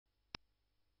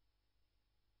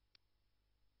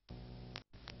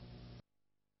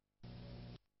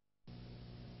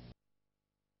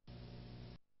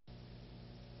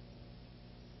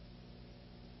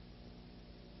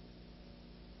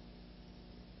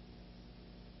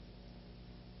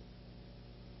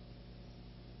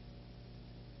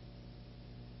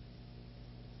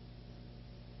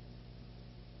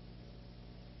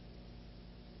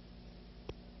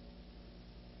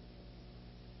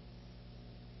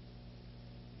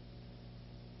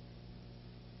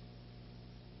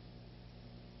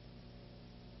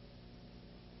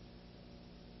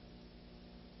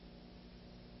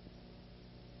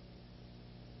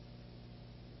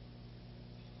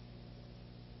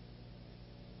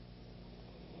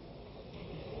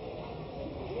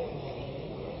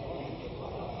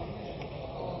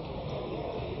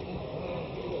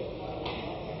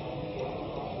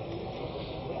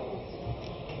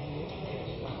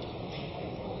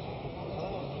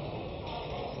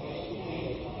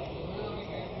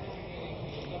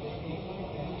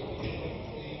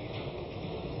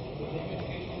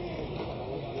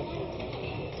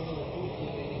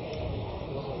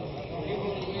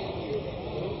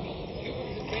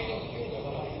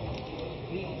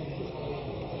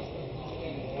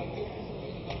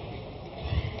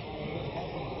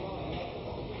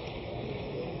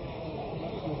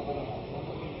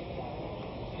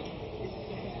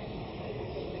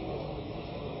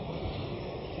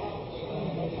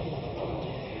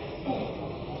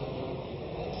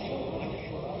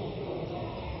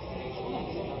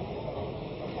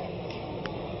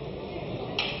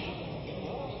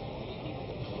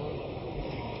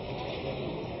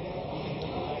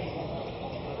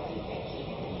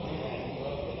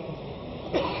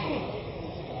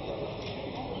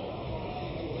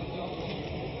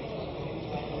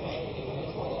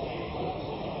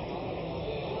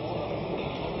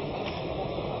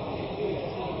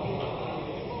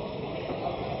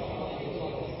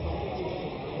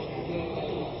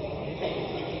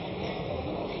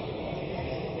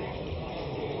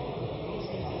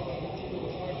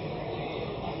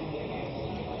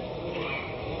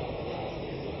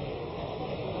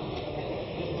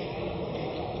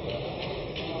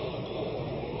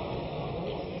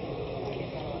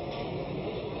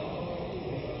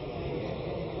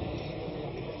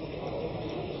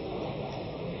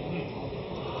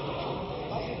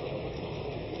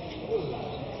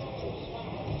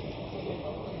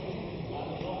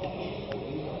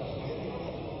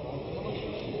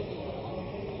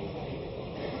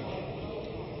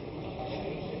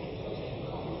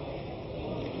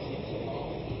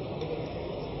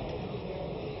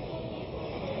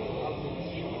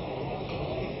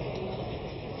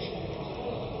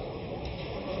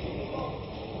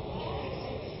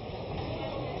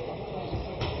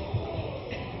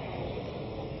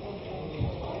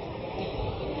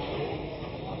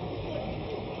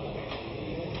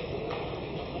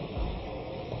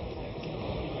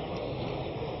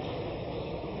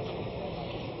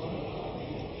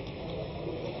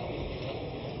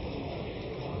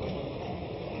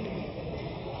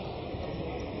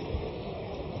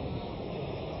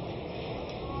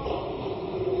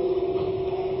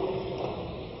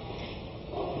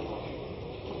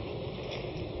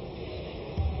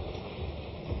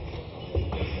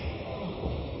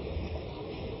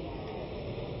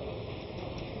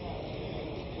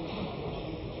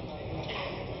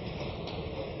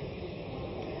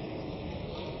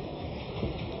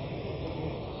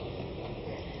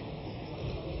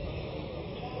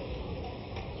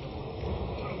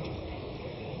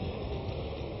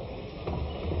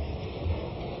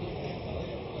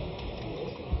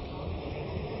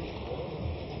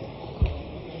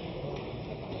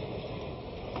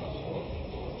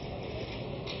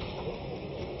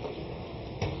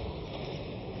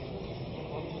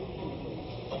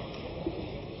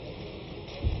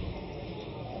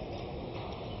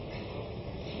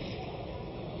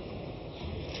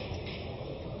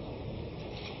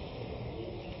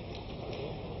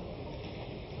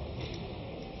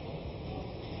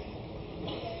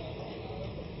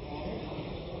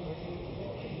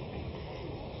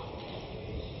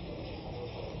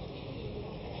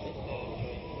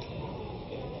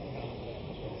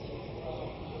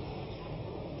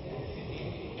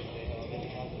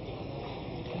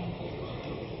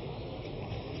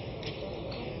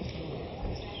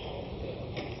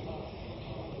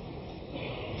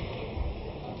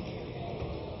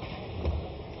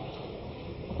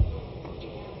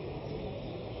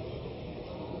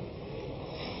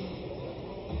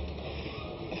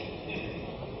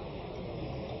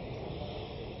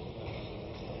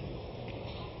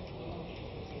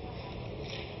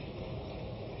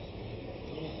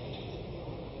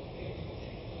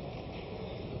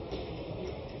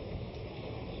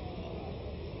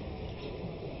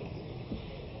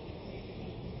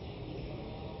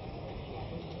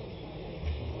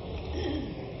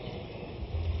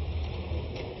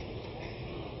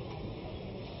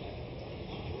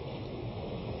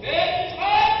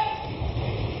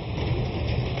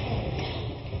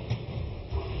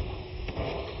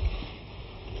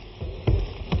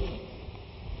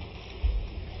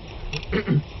אני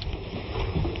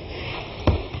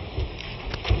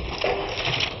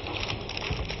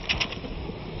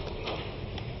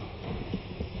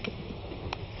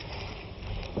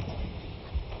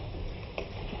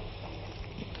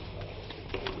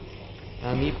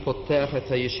פותח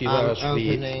את הישיבה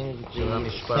השביעית של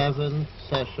המשפט.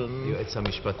 היועץ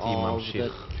המשפטי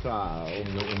ממשיך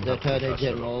נאום הפתיחה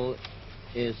שלו.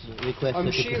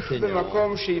 אמשיך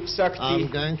במקום שהפסקתי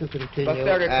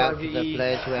בפרק הרביעי,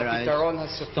 הפתרון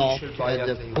הסופי של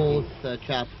בעיית היהודים.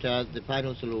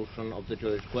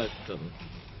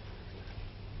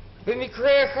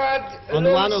 במקרה אחד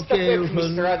לא מסתפק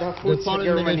משרד החוץ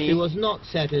הגרמני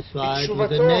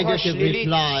בתשובתו השלילית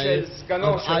של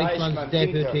סגנו של אייכמן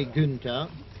גינטר,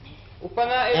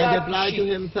 ופנה אליו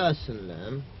אישית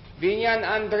בעניין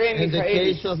אנדרי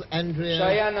מיכאליס,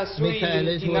 שהיה נשוי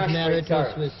למדינה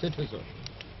שוויצרית.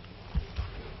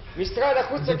 משרד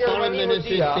החוץ הגרמני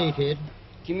הודיע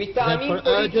כי מטעמים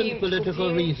פוליטיים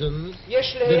דחופים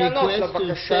יש להיענות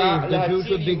לבקשה להציב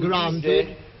יהודי זה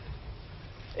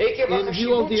עקב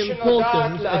החשיבות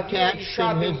שנודעת לאבי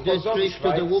האישה במחוזו בשוויץ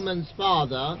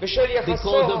בשל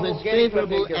יחסו ההוגן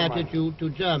כלפי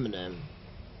גרמניה.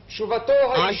 תשובתו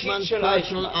האישית של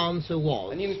אייכמן,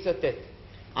 אני מצטט: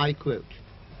 I quote,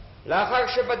 לאחר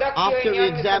שבדקתי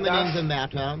העניין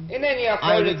מחדש, אינני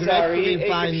יכול לצערי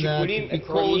עקב שיקולים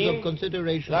עקרוניים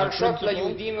להרשות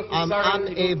ליהודי מחוסר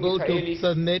נתיבות מיכאליס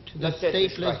לצאת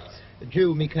לשוויץ.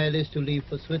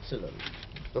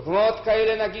 דוגמאות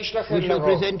כאלה נגיש לכם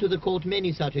לרוב.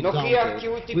 נוכיח כי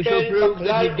הוא טיפל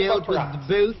בכלל ובפרט,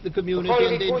 בכל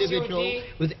ריכוז יהודי,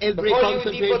 בכל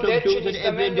יהודי בודד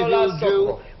שמסתמן לו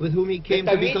לעסוק בו, ותמיד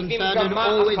במגמה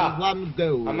אחת,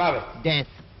 המוות.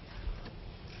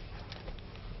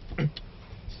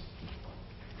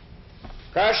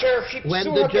 כאשר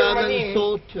חיפשו הגרמנים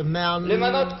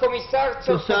למנות קומיסר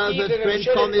צרפתי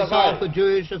בממשלת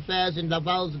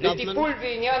לב"ל לטיפול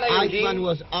בעניין היהודים,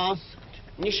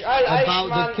 נשאל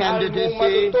אייכמן על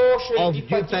מועמדותו של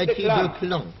דיפתי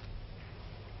דקלן.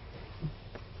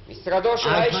 משרדו של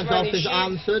אייכמן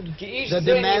השיב כי איש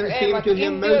זה נראה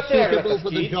מתאים ביותר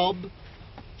לתפקיד,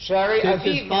 שהרי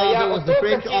אביו היה אותו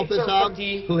קצין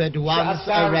צרפתי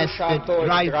שאסר בשעתו את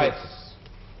דרייפוס.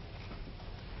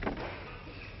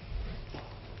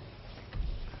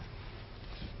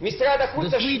 משרד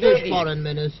החוץ השוודי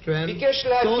ביקש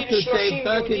להטיל 30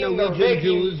 יהודים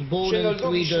נורווגים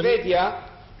שנולדו בשוודיה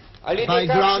על ידי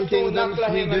כך שתוענק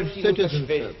להם הנתינות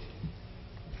השוודית.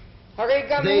 הרי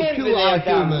גם הם בני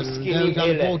אדם מסכנים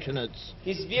אלה,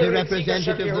 הסביר נציג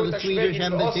השגרירות השוודית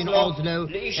באוסלו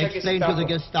לאיש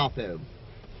הגסטאפו.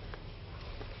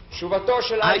 תשובתו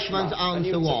של אייכמן,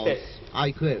 אני מצטט: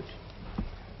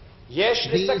 יש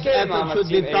לסכל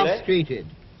מאמצים אלה,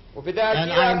 ובדעתי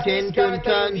להכניס גם את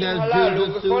היהודים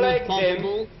הללו בכל ההקדם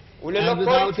וללא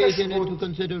כל התחשבות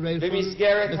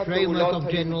במסגרת הפעולות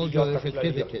היהודיות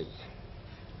הכלליות.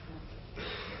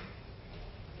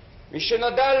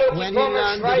 משנודע לו כי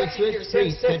גומר שווייצי פרסם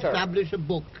ספר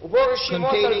ובו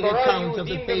רשימות על גורל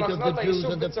יהודים במחנות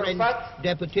האיסוף בצרפת,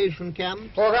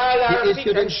 הורה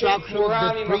להרחיק אנשי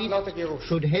תמורה ממחנות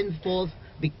הגירוש.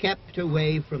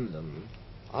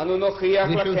 אנו נוכיח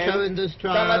לכם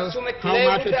כמה תשומת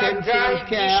לב ודאגה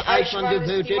הקדיש אייכמן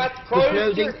בסתימת כל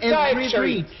פרצה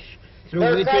אפשרית,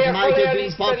 דרכה יכול היה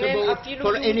להסתנן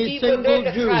אפילו יהודי בודד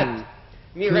אחד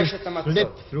מרשת המצור.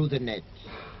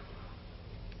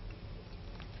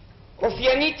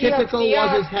 אופיינית היא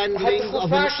הפנייה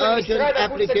הדחופה של משרד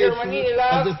החוץ הגרמני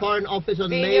אליו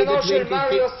בעניינו של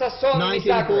מריו ססון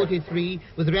מזאגרב,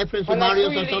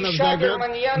 הנשוי לאישה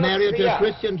גרמניה נוצריה,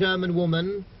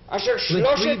 אשר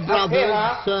שלושת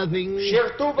אחיה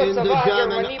שירתו בצבא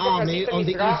הגרמני בחזית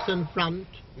המזרח,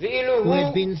 ואילו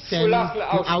הוא שולח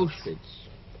לאושוויץ.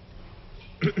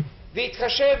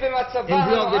 והתחשב במצבה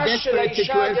הנואש של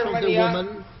האישה הגרמניה,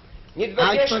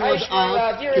 נתבקש אייכמן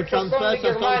להעביר את ססון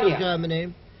לגרמניה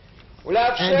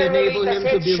ולאפשר לו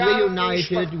להתאחד שם עם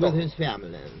משפחתו.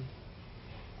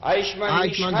 אייכמן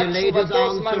נשחק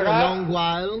תשובתו זמן רב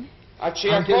עד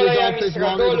שיכול היה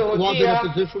משרדו להודיע כי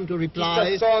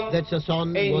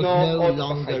ששון אינו עוד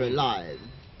בחיים.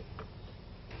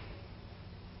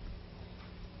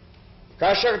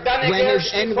 כאשר דנקר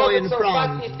שליחו בצרפת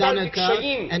נתקל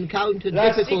בקשיים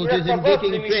להשיג רכבות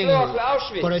למשלוח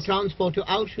לאושוויץ,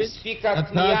 הספיקה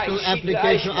פנייה אישית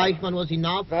לאייכמן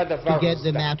והדבר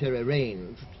הוסדר.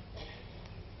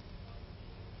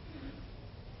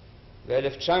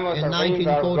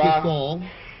 ב-1944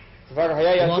 כבר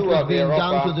היה ידוע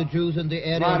באירופה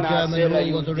מה נעשה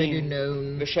ליהודים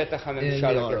בשטח הממשל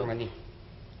הגרמני.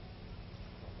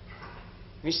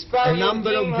 מספר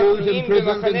יהודים הכלואים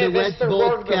במחנה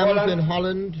וסטרבורג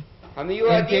בהולנד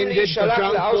intended for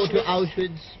transport to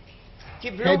Auschwitz,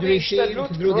 had received,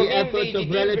 through the efforts of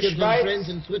relatives and friends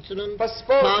in Switzerland,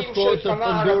 passports of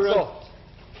Honduras,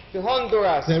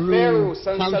 Peru,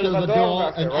 San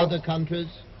Salvador and other countries,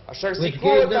 which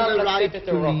gave them the right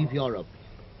to leave Europe.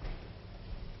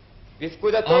 On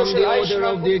the order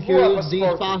of the accused, these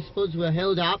passports were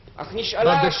held up, but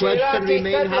the question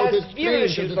remained how to explain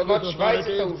to the Swiss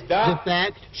authorities the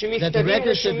fact that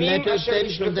reticent letters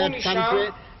sent from that country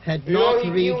had not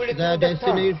reached their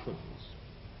destinations.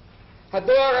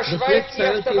 The Swiss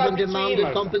first even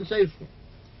demanded compensation.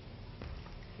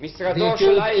 The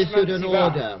accused issued an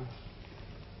order.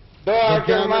 The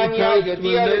German post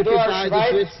will notify the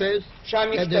Swiss post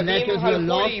that the letters were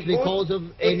lost because of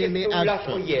enemy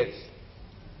action.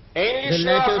 The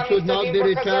letters should not be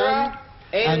returned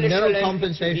and no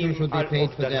compensation should be paid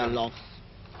for their loss.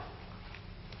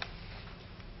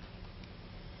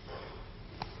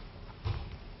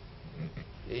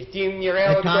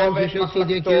 At times we shall see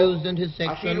the accused and his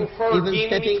section even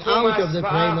stepping out of the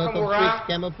framework of strict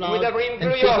camouflage and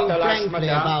speaking frankly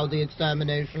about the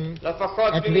extermination,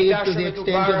 at least to the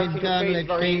extent of internal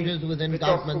exchanges within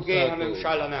government circles.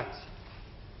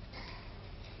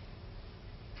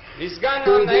 To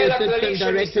the Assistant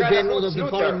Director General of the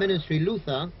Foreign Ministry,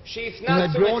 Luther, who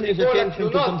had drawn his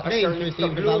attention to complaints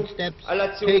received about steps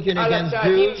taken against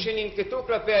Jews,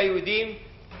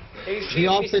 the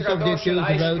office of the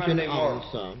accused wrote in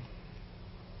answer,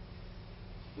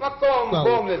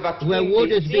 quote, where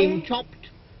wood is being chopped,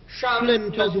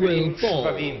 splinters will fall.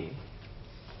 The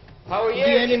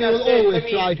enemy will always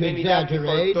try to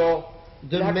exaggerate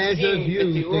the measures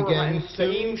used against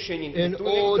them in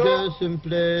order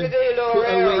simply to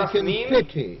awaken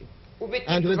pity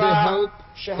and with the hope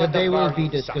that they will be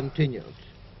discontinued.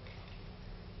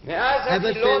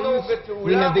 Ever since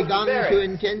we have begun to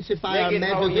intensify our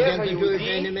measures against the Jewish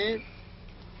enemy,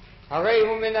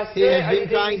 he has been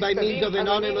trying by means of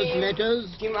anonymous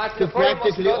letters to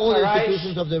practically all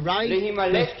institutions of the right to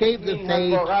escape the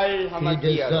fate he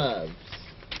deserves.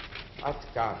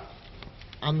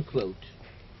 Unquote.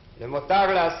 It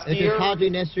is hardly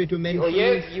necessary to mention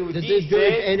that this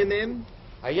Jewish enemy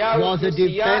was a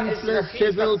defenseless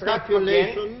civil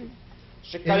population,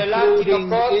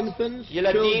 including infants,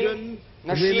 children,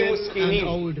 women and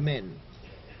old men.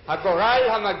 We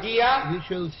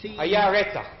shall see,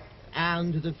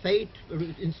 and the fate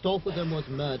in store for them was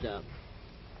murder.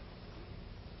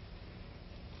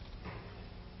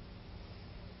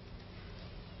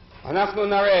 We shall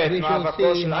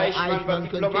see how Eijkman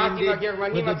contended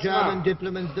with the German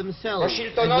diplomats themselves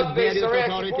and with various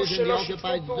authorities in the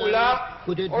occupied zone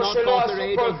who did not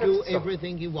cooperate or do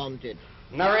everything he wanted.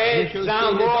 We shall see his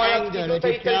anger at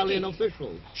Italian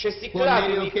officials who on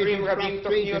many occasions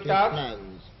frustrated his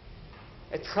plans.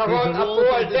 It was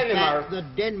also the fact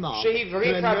that Denmark,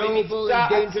 through a noble and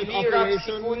dangerous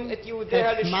operation,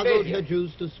 had smuggled her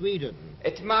Jews to Sweden.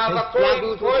 He struggled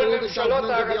with all the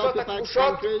governments of the occupied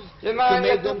countries to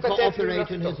make them cooperate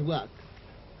in his work.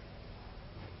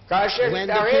 When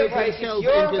the Pope himself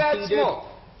interceded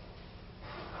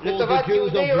for the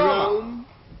Jews of Rome,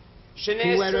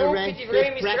 who were arrested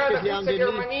practically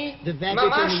underneath the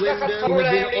Vatican window, who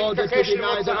had been ordered to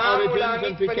deny their origins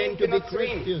and pretend to be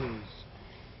Christians,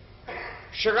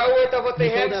 before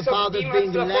their fathers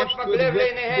being lashed with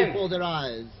whips before their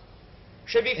eyes,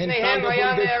 in front of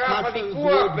whom discussions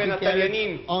would be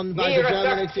carried on by the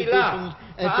German executions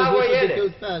as to who should be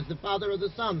killed first, the father or the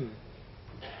son,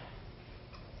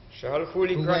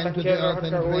 who went to the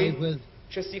earthen grave with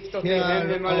 "Hear, O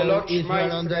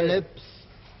Israel" on their lips,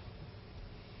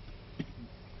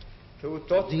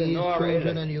 these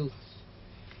children and youths.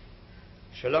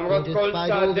 And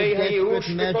despite all the desperate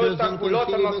measures and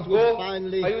concealments would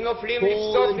finally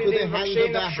fall into the hands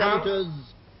of their hunters,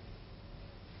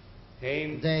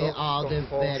 they are the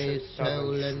very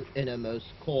soul and innermost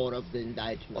core of the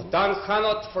indictment.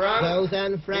 Those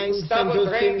Anne Franks and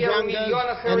Josephine Jangers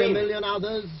and a million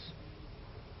others,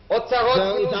 those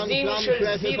unplumbed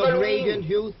treasures of radiant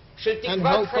youth and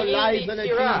hope for life and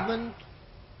achievement,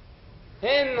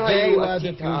 they were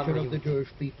the future of the Jewish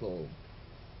people.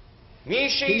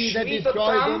 He that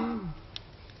destroyed them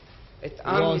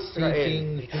was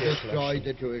seeking to destroy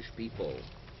the Jewish people.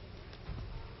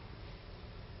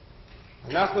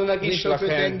 We shall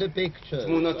present the pictures of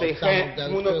some of those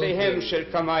children.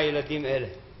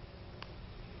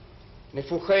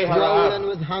 Swollen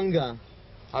with hunger,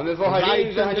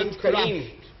 frightened and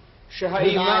crushed,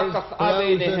 with eyes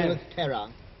frozen with terror.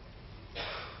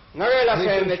 We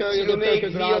shall show you the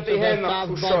photographs of their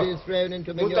starved bodies thrown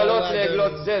into manure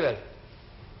wagons,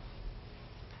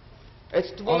 את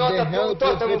תמונות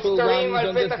הפעוטות המופקרים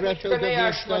על פתח מתקני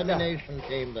ההשמדה.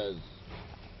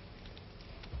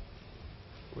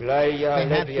 אולי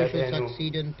יעלה בידינו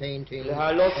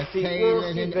להעלות תיאור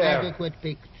חיוור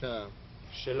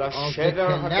של השבר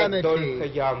הגדול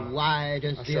קיים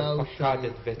אשר פקד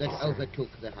את בית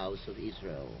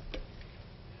ישראל.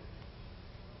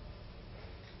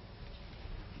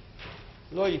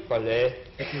 לא ייפלא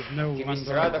כי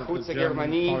משרד החוץ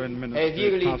הגרמני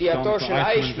העביר לידיעתו של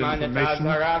אייכמן את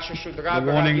האזהרה ששודרה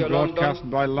ברדיו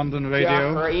לונדון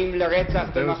שהאחראים לרצח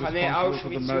במחנה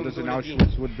אושוויץ יועמדו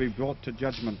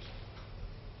לדין.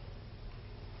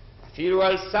 אפילו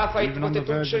על סף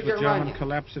ההתמוטטות של גרמניה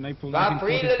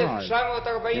באפריל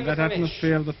 1945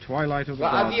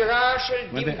 באווירה של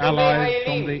דמדומי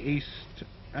האלים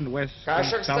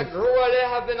כאשר סגרו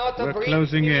עליה בנות הברית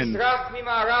ממזרח,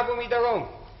 ממערב ומדרום.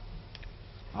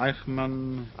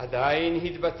 עדיין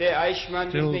התבטא אייכמן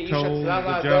בפני איש הצלב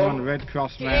האדום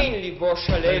כי אין ליבו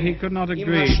שלם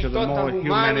עם השיטות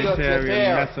ההומניות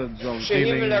יותר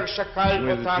שהימלר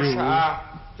שקל באותה שעה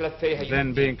כלפי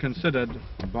היהודים.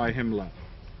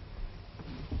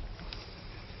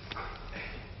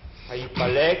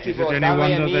 היפלא כי באותם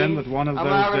הימים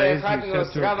אמר לאחד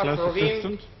מעוזריו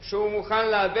הקרובים שהוא מוכן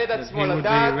לאבד עצמו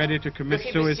לדעת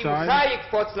וכי בשמחה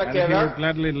יקפוץ לקבר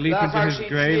לאחר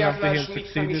שהצליח להשמיד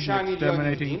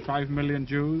 5 מיליון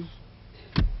יהודים.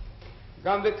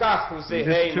 גם בכך הוא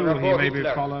זהה עם רבו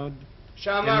היטלר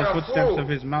שאמר אף הוא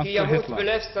כי ימות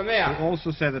בלב שמח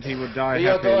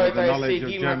בהיותו את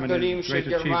ההישגים הגדולים של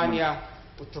גרמניה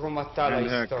ותרומתה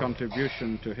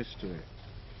להיסטוריה.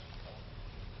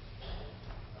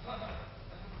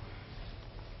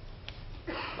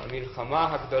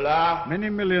 במלחמה הגדולה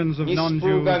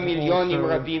נספו גם מיליונים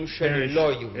רבים של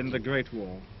לא יהודים.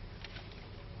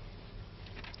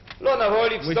 לא נבוא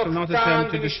לפסוק כאן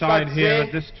במשפט זה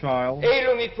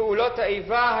אילו מפעולות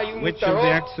האיבה היו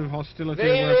מותרות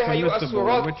ואילו היו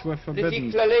אסורות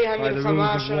לפי כללי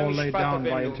המלחמה של המשפט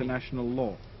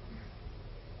הבינלאומי.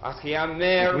 אך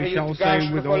יאמר ויודגש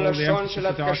בכל לשון של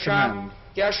הדגשה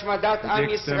כי השמדת עם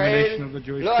ישראל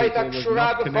לא הייתה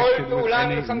קשורה בכל פעולה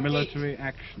מלחמתית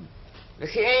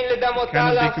וכי אין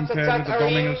לדמותה להפצצת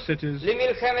ערים,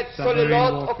 למלחמת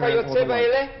צוללות או כיוצא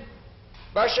באלה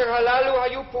באשר הללו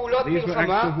היו פעולות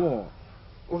מלחמה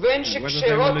ובין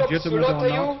שקשרות או פסולות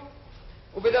היו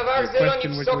ובדבר זה לא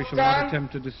נפסוק כאן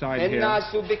הן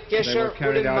נעשו בקשר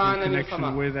ולמען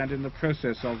המלחמה.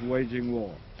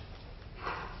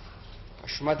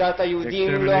 השמדת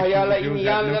היהודים לא היה לה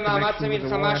עניין למאמץ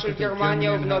המלחמה של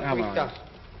גרמניה ובנות בריתה.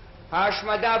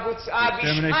 ההשמדה בוצעה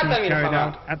בשעת המלחמה,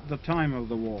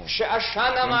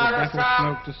 כשעשן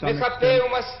המערכה מחפה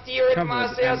ומסתיר את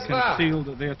מעשי הזוועה,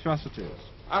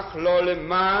 אך לא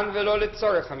למען ולא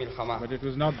לצורך המלחמה.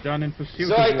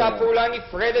 זו הייתה פעולה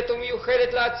נפרדת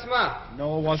ומיוחדת לעצמה,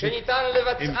 שניתן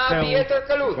לבצעה ביתר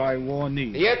קלות,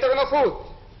 ביתר נוחות,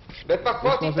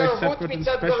 בפחות התערבות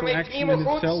מצד גורמי פנים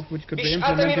וחוץ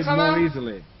בשעת המלחמה,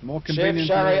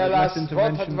 שאפשר היה לעשות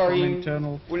הדברים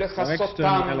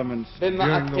ולכסותם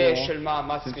במעטה של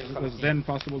מאמץ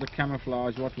מלחמתי.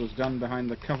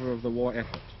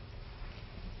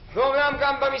 ואומנם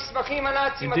גם במסמכים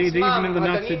הנאצים עצמם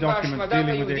הדנים בהשמדת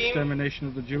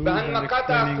היהודים בהנמקת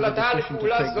ההחלטה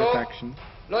לפעולה זו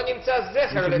לא נמצא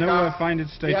זכר לכך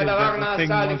כי הדבר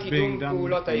נעשה לקידום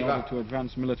פעולות האיבה.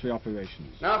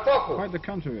 נהפוך הוא,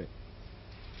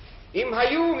 אם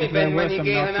היו מבין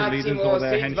מנהיגי הנאצים או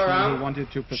עושי דברם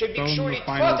שביקשו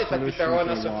לדחות את הפתרון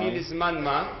הסופי לזמן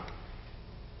מה,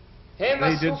 הם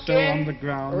עשו כן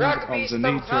רק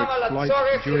בהסתמכם על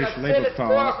הצורך לנצל את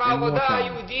כוח העבודה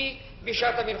היהודי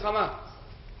בשעת המלחמה.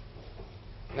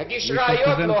 נגיש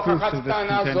ראיות להוכחת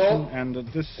טענה זו,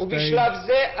 ובשלב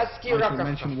זה אזכיר רק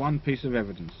אחת.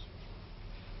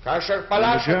 כאשר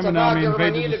פלש הצבא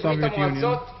הגרמני לברית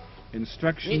המועצות,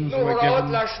 ניתנו הוראות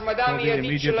להשמדה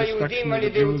מיידית של היהודים על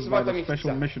ידי עוצבת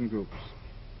המבצע.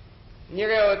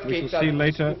 נראה עוד כיצד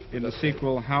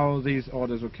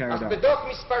אך בדוח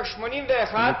מספר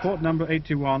 81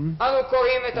 אנו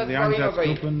קוראים את הדברים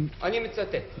הבאים. אני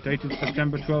מצטט.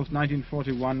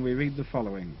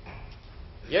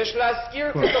 יש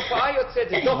להזכיר כתופעה יוצאת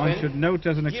דופן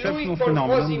גילוי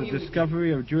קולחוזים יהודים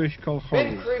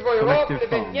בין קריבוירוק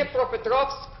לבין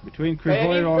דניפרופטרובסק קיימים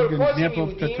קולחוזים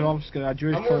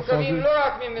יהודים המורכבים לא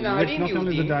רק ממנהלים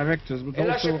יהודים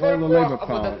אלא שכל כוח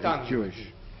עבודתם יהודי.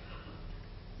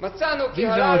 מצאנו כי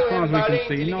הללו הם בעלי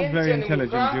אינטליגנציה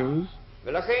נמוכה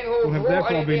ולכן הועברו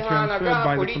על ידי ההנהגה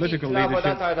הפוליטית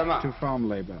לעבודת האדמה.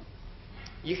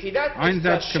 יחידת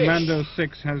מבצע 6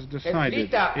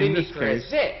 החליטה במקרה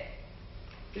זה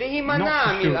להימנע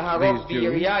מלהרוג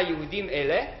בירייה יהודים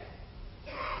אלה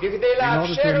בכדי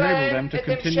לאפשר להם את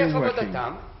המשך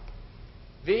עבודתם,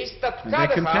 והסתפקה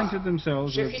בכך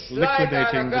שחיסלה את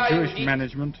ההנהגה היהודית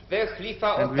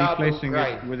והחליפה אותה באוקראינה.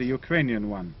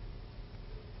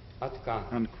 עד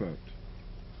כאן.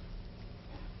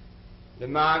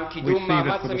 למען קידום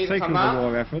מאמץ המלחמה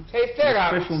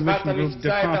הפרה מצוות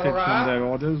המבצע את ההוראה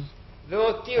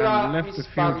והותירה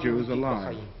מספר יהודים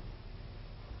בחיים.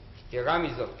 יתרה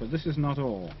מזאת,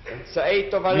 אמצעי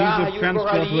תובלה היו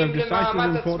גורליים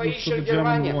למאמץ הצבאי של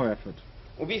גרמניה,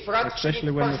 ובפרט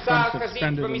כשנתפרסה החזית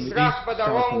במזרח,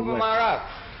 בדרום ובמערב.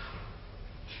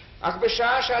 אך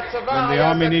בשעה שהצבא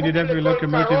היה זקוק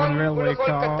לכל קרון ולכל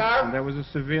קטר,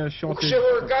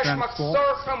 וכשהורגש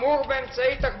מחסור חמור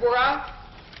באמצעי תחבורה,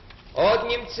 עוד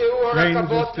נמצאו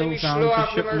הרכבות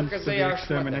למשלוח במרכזי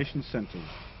ההשמדה.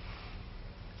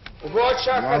 ובעוד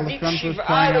שהחזית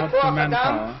שיועה לכוח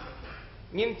אדם,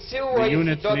 נמצאו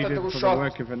היחידות הדרושות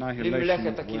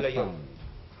למלאכת הכיליון.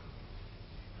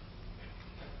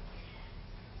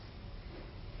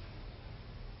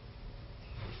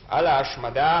 על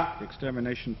ההשמדה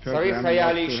צריך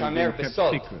היה להישמר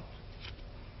בסוד,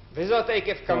 וזאת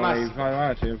עקב כמה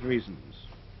סיבות.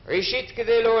 ראשית,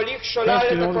 כדי להוליך שולל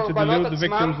את הקורבנות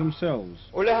עצמם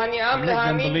ולהניעם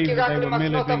להאמין כי רק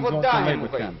למחנות עבודה הם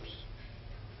מובאים.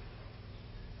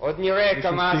 עוד נראה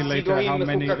כמה סידורים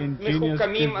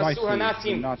מחוכמים עשו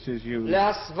הנאצים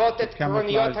להסוות את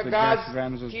קרוניות הגז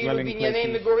כאילו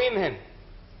בנייני מגורים הם,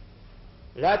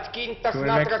 להתקין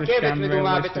תחנת רכבת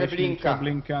מדומה בטרבלינקה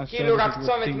כאילו רק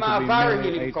צומת מעבר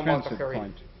היא למקומות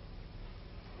אחרים.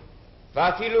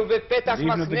 ואפילו בפתח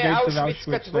מחנה אושוויץ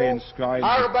כתבו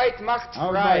Arbeit macht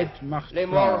frei,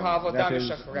 לאמור העבודה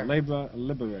משחררת.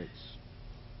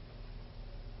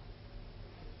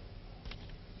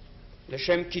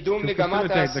 לשם קידום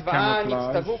מגמת ההסוואה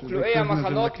נצטוו כלואי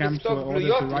המחנות לכתוב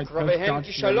גלויות לקרוביהם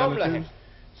כי שלום להם,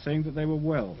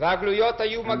 והגלויות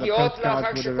היו מגיעות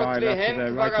לאחר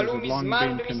שכותביהם כבר עלו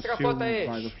מזמן במשרפות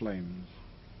האש.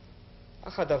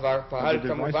 אך הדבר פעל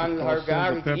כמובן להרגעה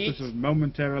רגעית,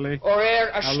 עורר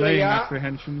אשליה,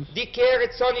 דיכא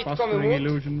רצון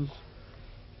התקוממות,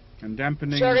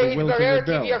 שהרי התברר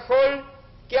כביכול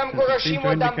כי המגורשים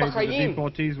עודם בחיים,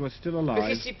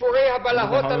 וכי סיפורי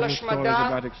הבלהות על השמדה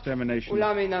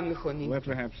אולם אינם נכונים.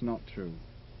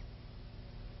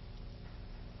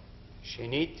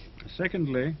 שנית,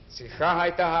 צריכה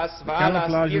הייתה ההסוואה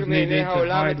להסתיר מעיני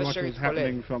העולם את אשר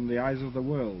התחולל.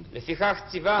 לפיכך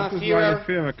ציווה הפירר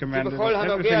כי בכל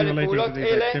הנוגע לפעולות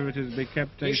אלה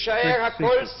יישאר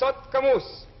הכל סוד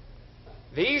כמוס,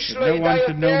 ואיש לא ידע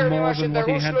יותר ממה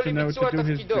שדרוש לו לביצוע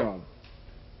תפקידו,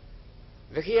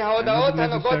 וכי ההודעות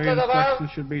הנוגעות לדבר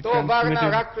תועברנה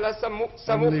רק סמוך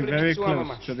לביצוע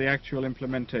ממש.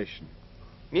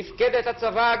 מפקדת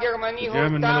הצבא הגרמני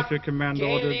הורתה כי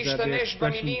אין להשתמש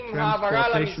במילים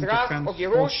העברה למזרח או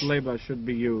גירוש,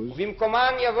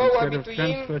 ובמקומן יבואו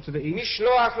הביטויים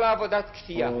משלוח לעבודת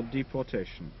כפייה.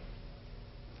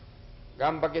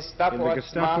 גם בגסטאפו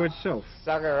עצמה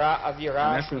שררה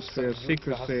אווירה של סודיות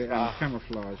והסוואה.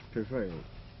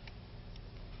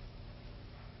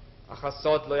 אך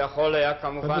הסוד לא יכול היה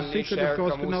כמובן להישאר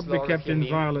כמוס לאורך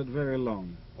ימים,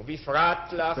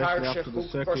 ובפרט לאחר שחוג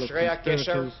קושרי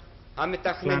הקשר,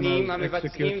 המתכננים,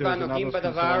 המבצעים והנוגעים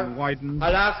בדבר,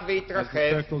 הלך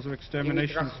והתרחב עם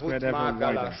התרחבות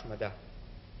מעגל ההשמדה.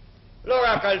 לא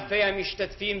רק אלפי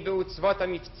המשתתפים בעוצבות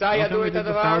המבצע ידעו את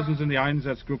הדבר,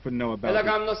 אלא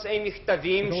גם נושאי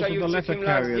מכתבים שהיו צריכים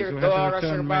להחזיר דואר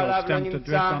אשר בעליו לא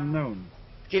נמצא,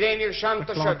 פקידי מרשם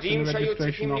תושבים שהיו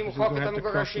צריכים למחוק את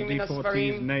המגורשים מן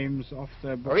הספרים,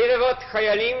 רבבות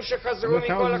חיילים שחזרו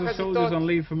מכל החזיתות,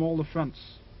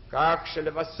 כך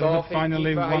שלבסוף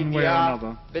הגיבה הידיעה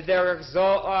בדרך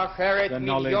זו או אחרת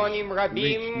מיליונים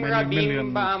רבים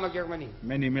רבים בעם הגרמני.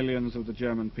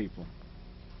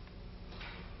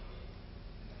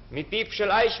 מפיו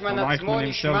של אייכמן עצמו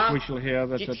נשמע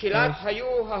כי תחילת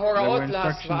היו ההוראות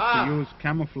להסוואה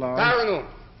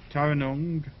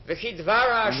תרנונג, וכי דבר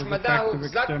ההשמדה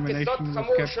הוחזק כסוד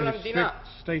חמור של המדינה.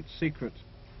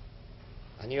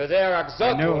 אני יודע רק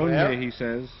זאת, הוא אומר,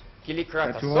 כי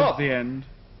לקראת הסוף,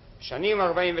 שנים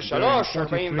 43,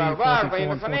 44,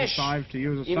 45,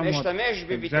 אם אשתמש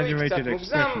בביטוי קצת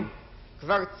מוגזם,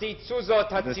 כבר צייצו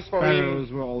זאת הציפורים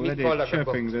מכל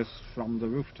הגגות.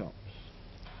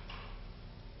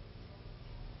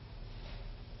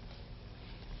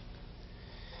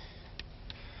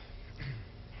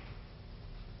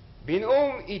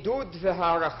 בנאום עידוד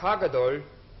והערכה גדול,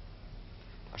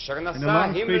 אשר נשא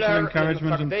הימלר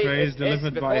למפקדי אס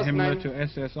בפוזנן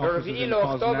ב4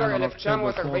 לאוקטובר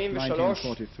 1943,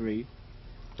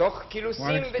 תוך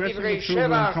קילוסים בדברי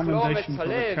שבח לאומץ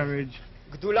הלב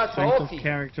strength of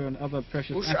character and other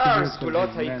precious attributes of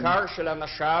his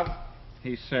men,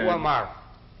 he said,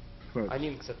 quote, here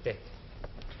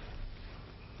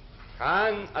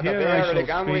I shall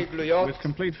speak with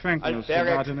complete frankness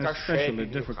about an especially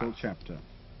difficult chapter.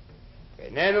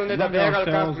 Among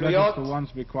ourselves, let us for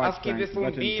once be quite frank,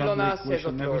 but in public we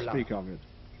shall never speak of it.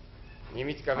 I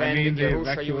mean the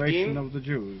evacuation of the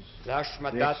Jews, the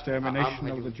extermination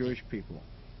of the Jewish people.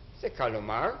 It's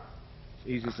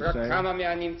easy to say.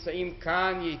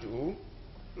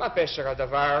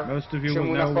 Most of you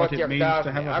will know what it means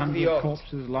to have 100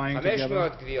 corpses lying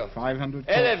together, 500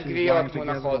 corpses lying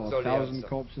together, or 1,000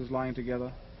 corpses lying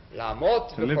together. To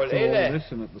live through all this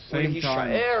and at the same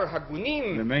time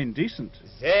remain decent.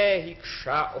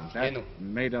 That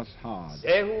made us hard.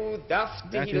 That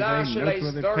is a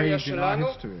noteworthy page in our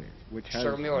history, which has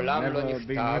never been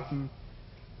written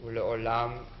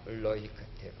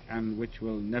and which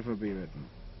will never be written.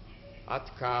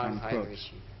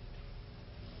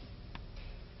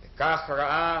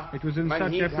 It was in such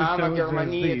episodes as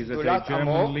these that a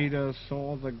German leader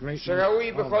saw the greatness of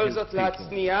his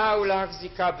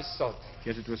people.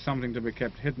 Yet it was something to be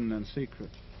kept hidden and secret.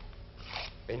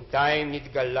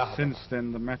 Since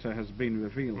then the matter has been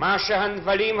revealed. What those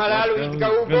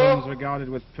villains regarded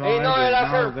with pride is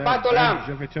now their badge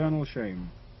of eternal shame.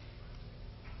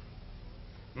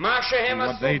 And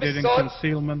what they did in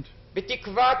concealment, with the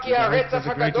hope that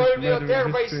the greatest murder in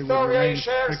history will remain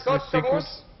strictly secret,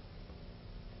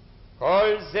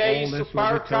 all this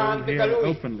will be told here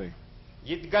openly,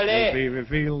 will be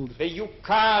revealed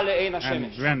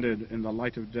and branded in the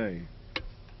light of day.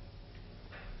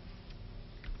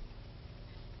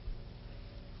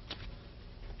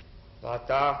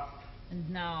 And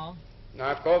now,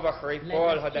 נעקוב אחרי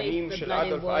פועל let us הדמים trace the של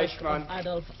bloody אדולף work אייכמן of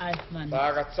Adolf Eichmann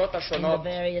בארצות in the השונות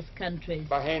various countries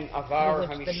בהן עבר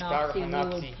through which the המשטר Nazi rule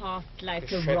הנאצי passed like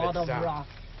a בשבט rod of זעם. wrath.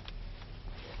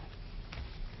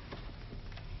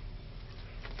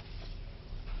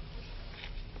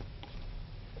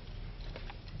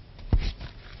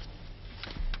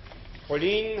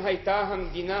 פולין הייתה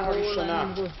המדינה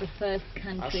הראשונה Poland was the first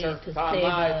country אשר to טעמה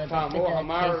savor את the טעמו bitter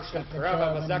המר taste של of the קרב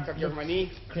הבזק German הגרמני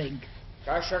Krieg.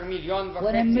 כאשר 1.5 מיליון When 1.5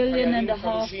 million חיילים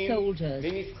חמושים soldiers,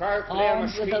 במבחר כלי armed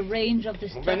with a המשחית range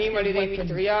of מוגנים על destructive ידי weapons,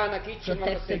 מטריה ענקית של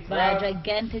מטוסי protected by קרב a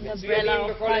gigantic umbrella מצוידים of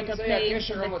בכל fighter אמצעי planes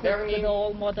הקשר and equipped המודרניים with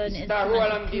all modern הסתערו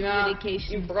על instruments of המדינה עם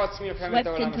communication, פרוץ מלחמת swept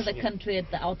העולם into the השנייה. country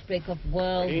at the outbreak of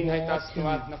World פולין הייתה War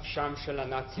שנואת II. נפשם של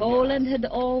הנאצים. Poland had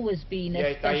always been היא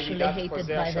הייתה especially ילידת hated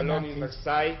חוזה by the השלום עם Nazis.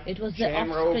 ורסאי It was the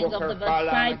שהם ראו offspring בו of the חרפה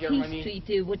לעם Versailles Peace הגרמני.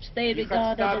 Treaty, which they היא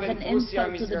regarded חצתה as בין an רוסיה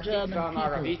insult to the המזרחית German people.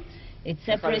 והמערבית It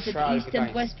separated וחלשה על East and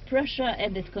גדיינסק. West Prussia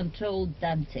and it controlled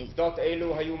Danzig. עובדות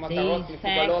אלו היו מטרות These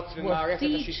מקובלות facts were במערכת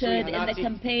השיסוי featured in the הנאצית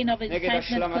campaign of נגד incitement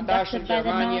השלמתה של conducted by the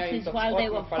גרמניה עם Nazis while they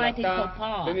תוצאות were fighting מפלתה for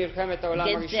power, במלחמת העולם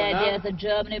against the הראשונה idea that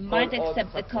Germany might כל עוד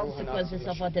accept the חתרו consequences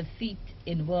of הנאצים a defeat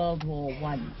in World War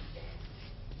I.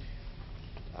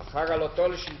 אחר עלותו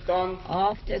לשלטון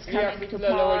After הצליח coming to היטלר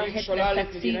power, להוליך Hitler שולל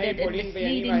את מדיני succeeded in פולין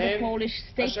בימים misleading the ההם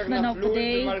Polish אשר statesmen of the נפלו day,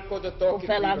 במלכודתו who fell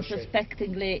כפרי בשל.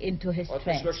 unsuspectingly into his עוד trap.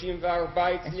 ב-34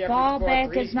 As הצליח far לקבוע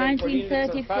back טריז as בין פולין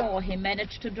לצרפת 1934, he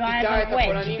managed to drive פיתה את a wedge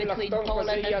הפולנים between לחתום Poland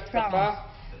חוזי and התקפה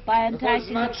France by וכל enticing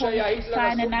זמן the שהיה Polish to היטלר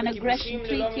sign עסוק an aggression בכיבושים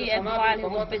ללא treaty, and מלחמה while he was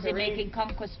במקומות busy אחרים making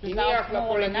conquests הניח without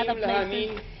war in לפולנים other להאמין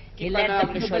places, כי he led פניו them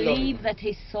to לשלום. believe that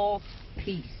he sought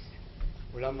peace.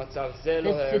 אולם מצב זה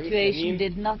לא This האריך situation ימים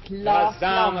did not last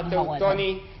והזעם long, however,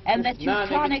 הטאוטוני and the הופנה נגד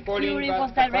Teutonic פולין fury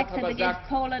was והתקפת directed הבזק against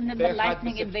Poland in the ב-1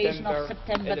 lightning invasion of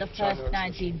September the 1st, 1930.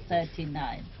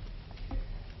 1939.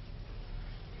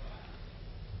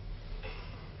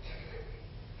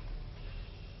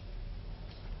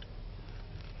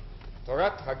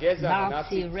 תורת הגזע Nazi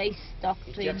הנאצית race doctrine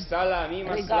התייחסה לעמים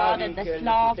regarded הסלאבים the כאל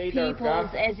Slav נחיתי דרכה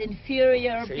peoples as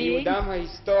inferior beings שייעודם whose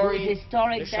ההיסטורי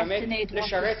historic destiny was to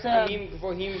לשרת serve עמים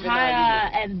גבוהים higher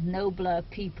ונעלים. and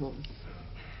nobler peoples.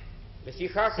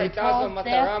 לפיכך It הייתה זו was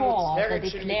מטרה therefore the מוצהרת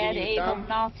של declared aim מדיניותם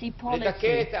of Nazi policy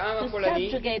לדכא את העם to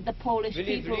הפולני subjugate the Polish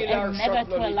people ולבלי and never להרשות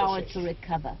to לו allow it להתאושש. to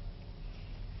recover.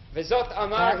 וזאת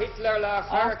אמר היטלר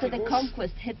לאחר After the הכיבוש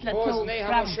conquest, Hitler told באוזני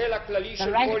Frank, המושל הכללי the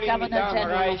של Reich פולין Governor מטעם General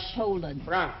of הרייך, Poland,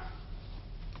 פרנק,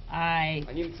 I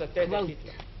אני מצטט את quote,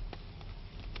 היטלר.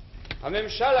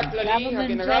 הממשל the הכללי, government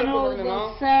הגנרל general גוברנמנט,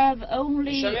 will serve only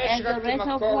משמש as רק a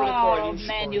כמקור reservoir לפועלים of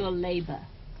שחורים. manual labor.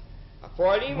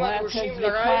 הפועלים Workers הדרושים required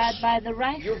לרייך by the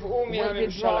Reich יובאו will be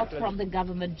מהממשל brought from הכללי. the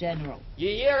government general.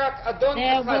 יהיה רק אדון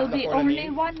There אחד will be only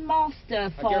לפולנים, one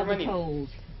master for the הגרמנים. Poles,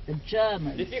 the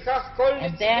Germans.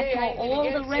 And therefore all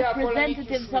the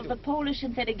representatives of the Polish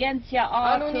intelligentsia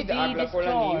are to be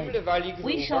destroyed.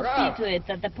 We shall see to it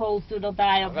that the Poles do not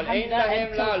die of hunger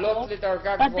and so forth,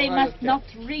 but they must not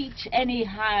reach any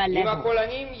higher level.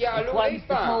 If once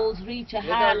the Poles reach a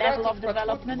higher level of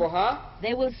development,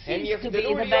 they will cease to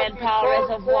be the manpower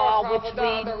reservoir which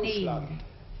we need.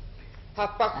 The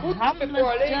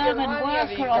humblest German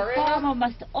worker or farmer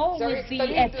must always be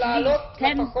at least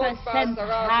 10%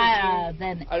 higher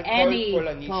than any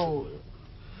Pole.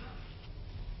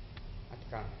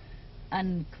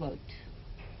 Unquote.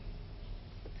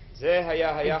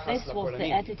 If this was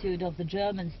the attitude of the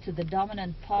Germans to the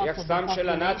dominant part of the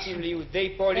population,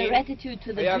 their attitude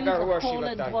to the Jews of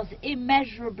Poland was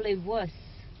immeasurably worse.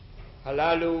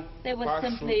 They were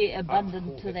simply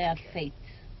abandoned to their fate.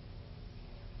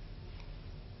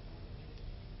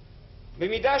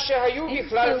 במידה שהיו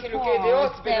בכלל חילוקי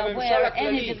דעות בין הממשל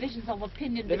הכללי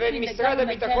לבין משרד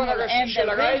הביטחון הראשי של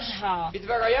הרייך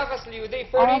בדבר היחס ליהודי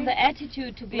פולין,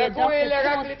 נגעו אלה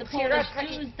רק לבחירת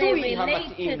העיתוי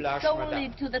המתאים להשמדה.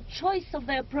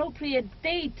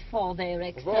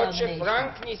 ובעוד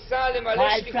שפרנק ניסה למלא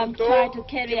שליחותו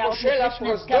כמושל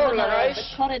הפרוזדור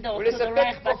לרייך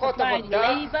ולספק כוחות עבודה,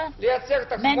 לייצר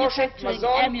תחמושת,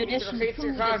 מזון, מצרכי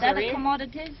צריכה אחרים,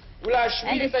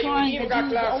 ולהשמיד את היהודים רק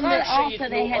לאחר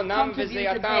שייתנו עונם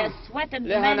וזייתם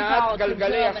להנעת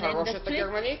גלגלי החרושת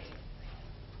הגרמנית?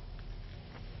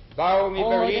 באו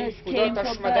מברלין פקודות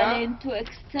השמדה,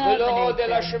 ולא עוד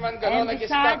אלא שמנגנון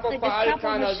הגסטאפו פעל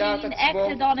כאן על דעת עצמו,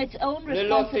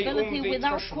 ללא תיאום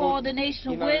והתחשבות עם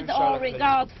הממשל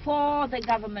הכללי.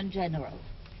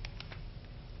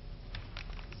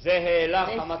 זה העלה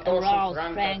חמתו של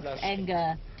פרנק עד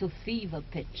להשמיד.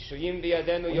 מצויים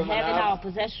בידינו יומניו,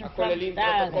 הכוללים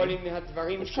פרוטוקולים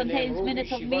מהדברים שנאמרו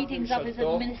בישיבות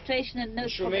ממשלתו,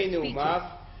 משומי נאומיו,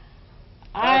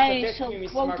 I shall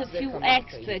quote a few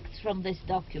extracts from this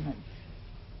document.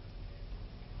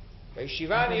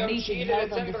 בישיבה מיום 9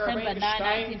 לדצמבר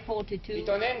 1942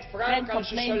 התעונן פרנק על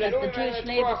ששללו ממנו את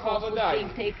כוח העבודה.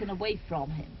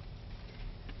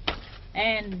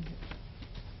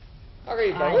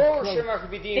 הרי ברור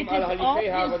שמכבידים על הליכי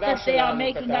העבודה שלנו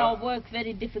כתב.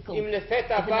 אם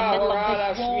לפתע באה הוראה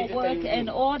להשמיד את היהודים,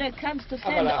 אבל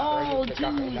האחריות לכך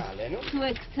אינה עלינו.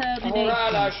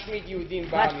 ההוראה להשמיד יהודים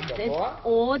באה מגבוה.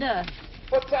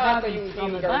 הוצאת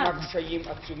היהודים גרמה קשיים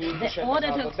עצומים בשטח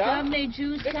העבודה,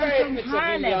 וכעת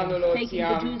מצווים לנו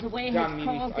להוציאם גם ממפעלי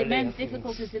החינוך.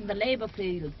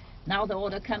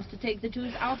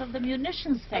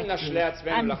 אל נשלה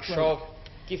עצמנו לחשוב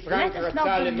כי פרנק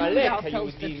רצה למלא את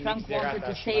היהודים מגזירת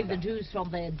ההשמדה.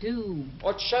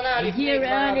 עוד שנה לפני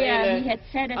דבריו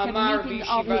אלה אמר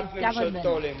בישיבת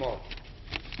ממשלתו לאמור: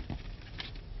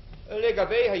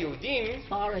 לגבי היהודים,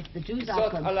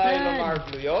 זאת עליי לומר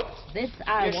גלויות, יש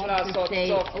לעשות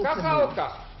סוף ככה או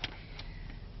כך.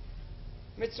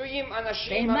 מצויים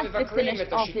אנשים המבקרים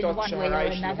את השיטות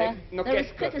שהרייך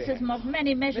נוקט כלפיהם.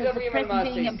 מדברים על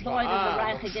מעשי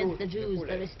זוועה, נוקשות וכו'.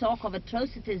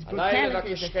 עליי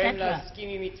לבקשכם להסכים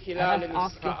עמי תחילה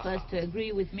לנוסחה אחת.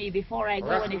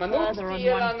 רחמנות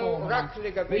תהיה לנו רק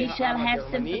לגבי העם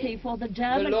הגרמני,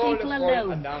 ולא לכל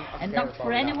אדם אחר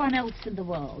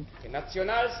בעולם.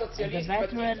 כנציונל סוציאליסט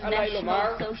ותיק עליי לומר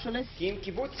כי אם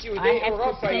קיבוץ יהודי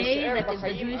אירופה יישאר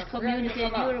בחיים אחרי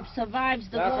המלחמה,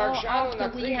 לאחר שאנו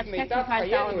we have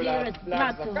sacrificed our dearest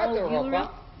blood to hold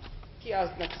Europe,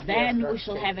 then we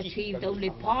shall have achieved only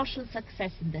partial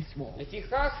success in this war.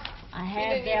 I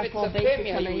have therefore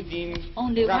basically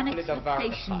only one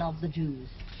expectation of the Jews,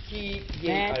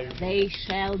 that they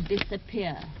shall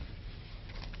disappear.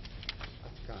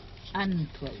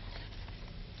 Unquote.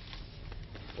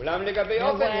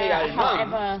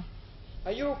 However,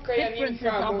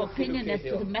 differences of opinion as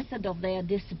to the method of their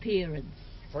disappearance.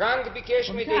 פרנק ביקש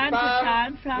מדי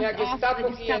פעם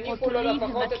מהגסטאפו כי יניחו לו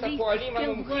לפחות את הפועלים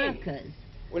המומחים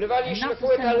ולבל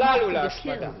ישלחו את הללו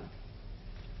להשמדה.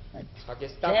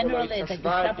 הגסטאפו לא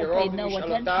התחשבה על פי רוב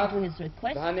משאלותיו,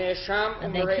 והנאשם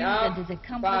ומרעיו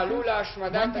פעלו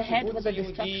להשמדת הקיבוץ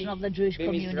היהודי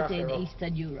במזרח אירופה.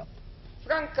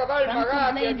 פרנק קבל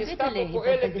מראה כי הגסטאפו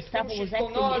פועלת בתחום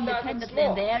שלטונו על דעת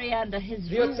עצמו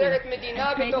ויוצרת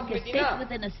מדינה בתוך מדינה.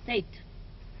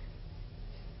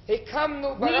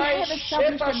 הקמנו ברייך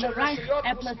שפע של רשויות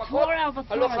מוסמכות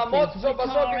הלוחמות זו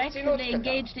בזו ברצינות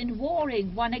כתב.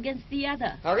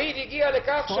 הריב הגיע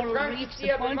לכך שפרנק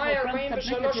הציע במאי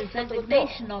 43 התפטרותו,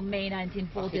 אך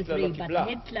היטלר לא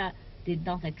קיבלה.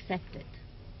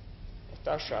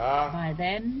 אותה שעה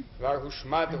כבר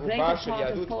הושמד רובה של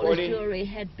יהדות פולין,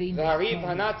 והריב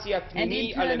הנאצי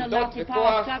הפנימי על עמדות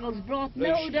וכוח לא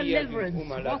השפיע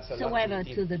במאומה להצלת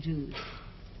יהודים.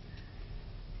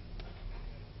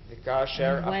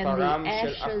 And when the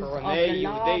ashes of the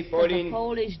last of the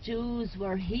Polish Jews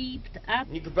were heaped up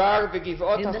in the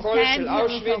sand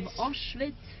hills of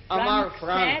Auschwitz,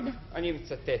 Frank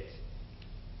said,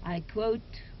 I quote,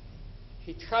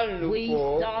 "We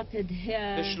started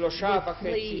here with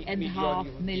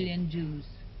 3.5 million Jews,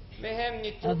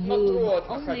 of whom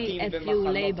only a few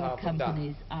labor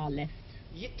companies are left.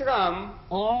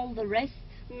 All the rest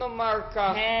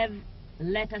have,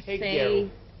 let us say,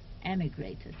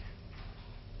 emigrated."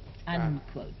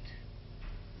 Unquote.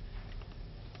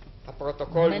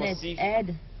 Minutes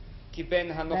add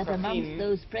that amongst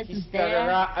those present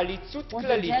there was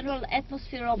a general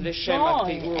atmosphere of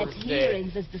joy at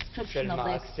hearing this description of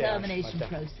the extermination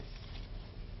process.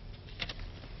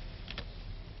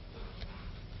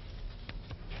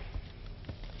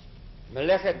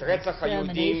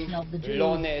 Extermination of the Jews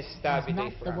was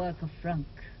not the work of Frank.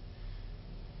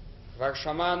 We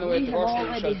have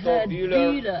already heard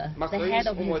Bühler, the head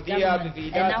of his government,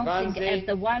 announcing at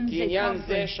the Wannsee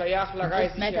conference that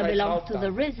this matter belongs to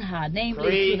the Rizha,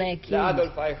 namely to their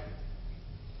accused.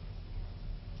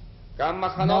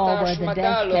 Nor were the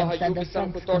death camps under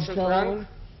Frank's control,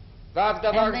 and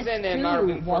this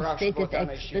too was stated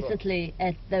explicitly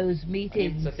at those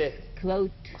meetings.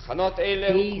 Quote,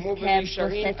 "These camps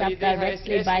were set up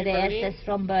directly by the SS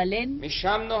from Berlin,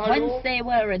 whence they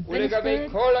were administered,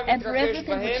 and for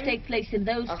everything which takes place in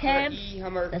those camps,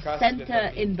 the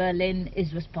center in Berlin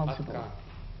is responsible."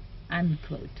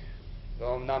 Unquote.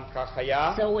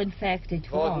 So in fact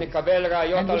it was,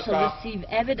 and we shall receive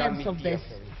evidence of this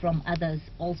from others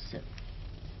also.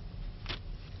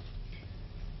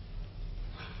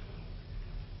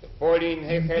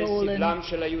 In Poland,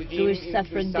 Jewish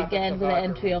suffering began with the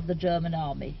entry of the German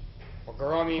army.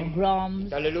 Pogroms,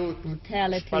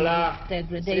 brutality,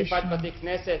 degradation,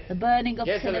 the burning of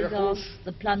synagogues,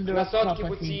 the plunder of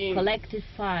property, collective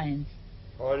fines.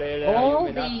 All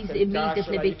these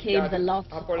immediately became the lot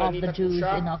of the Jews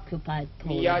in occupied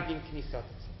Poland.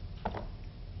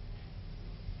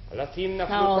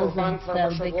 Thousands fell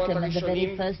victim in the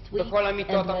very first week and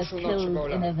were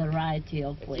killed in a variety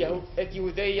of ways.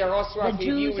 The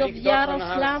Jews of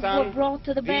Yaroslav were brought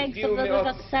to the banks of the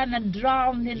river San and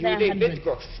drowned in their hundreds.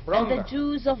 And the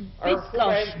Jews of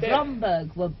Bydgoszcz,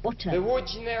 Bromberg, were butchered.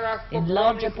 In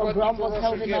Lodz, a pogrom was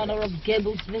held in honor of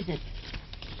Goebbels' visit.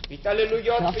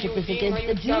 Gossips against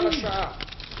the Jews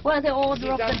were the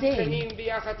order of the day.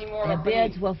 Their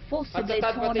beards were forcibly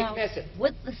torn out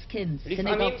with the skins.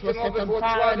 Synagogues were set on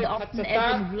fire, and often,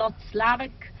 as in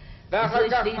Włocławek, the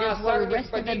Jewish leaders were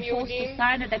arrested and forced to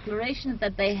sign a declaration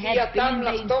that they had been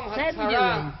the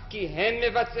incendiaries.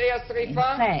 In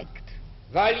fact,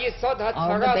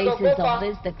 on the basis of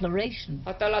this declaration,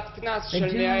 the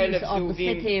Jews of the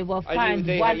city were fined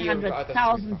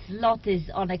 100,000 zlotys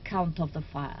on account of the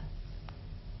fire.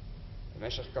 In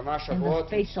the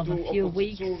space of a few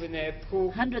weeks,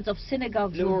 hundreds of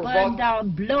synagogues were burned down,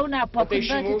 blown up, or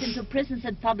converted into prisons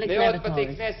and public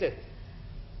lavatories.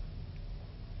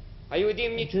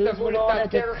 The Jews were ordered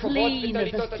to clean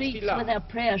the streets with their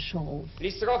prayer shawls,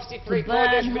 to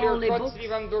burn holy books,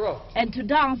 and to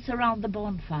dance around the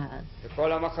bonfires.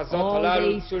 All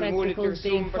these spectacles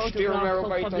being photographed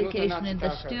for publication in the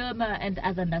Stürmer and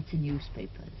other Nazi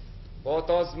newspapers.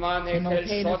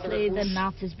 Simultaneously, the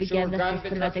Nazis began the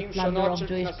systematic plunder of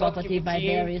Jewish property by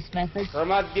various methods,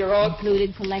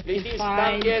 including collective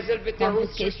fines,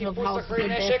 confiscation of houses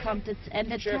and their contents,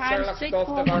 and at times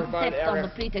straightforward theft on the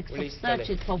pretext of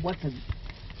searches for weapons.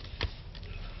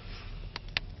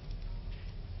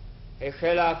 Jews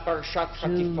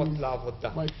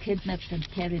were kidnapped and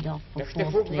carried off for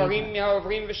forced labor.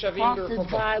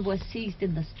 Passers-by were seized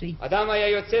in the streets. A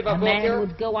man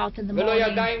would go out in the morning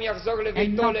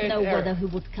and not know whether he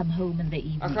would come home in the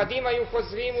evening.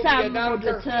 Some would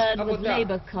return with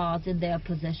labor cards in their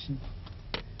possession.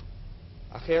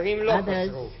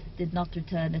 Others did not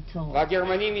return at all. The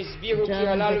Germans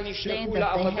explained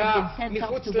that they had been sent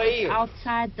off to work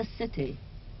outside the city,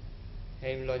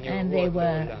 and they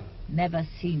were never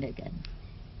seen again.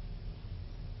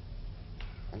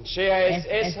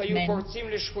 SS men would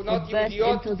burst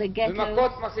into the ghettos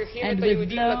and with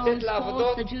blows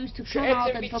force the Jews to come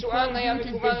out and perform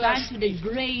duties designed to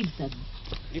degrade them,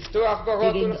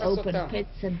 digging open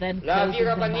pits and then closing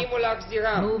them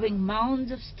up, moving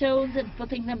mounds of stones and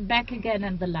putting them back again,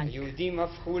 and the like.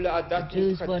 The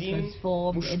Jews were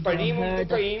transformed into a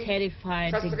herd of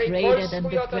terrified, degraded and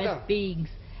depressed beings,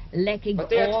 lacking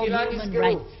all human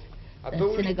rights. The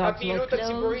synagogues were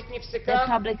closed, their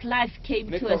public life came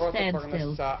to a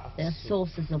standstill, their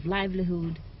sources of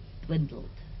livelihood dwindled.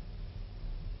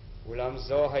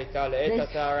 This,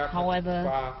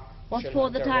 however, was for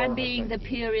the time being the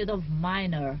period of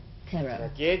minor terror.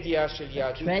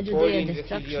 The tragedy and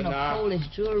destruction of Polish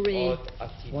Jewry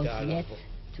was yet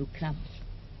to come.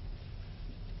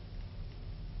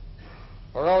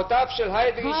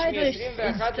 Heydrich's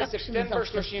instructions of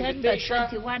September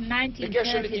 21,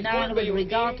 1939 with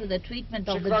regard to the treatment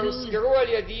of the Jews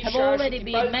have already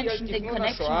been mentioned in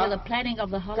connection with the planning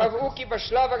of the Holocaust.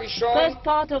 The first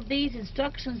part of these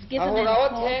instructions given in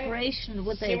cooperation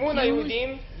with the accused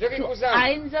to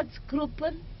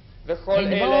Einsatzgruppen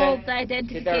involved the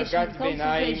identification and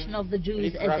concentration of the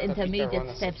Jews as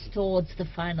intermediate steps towards the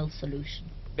final solution.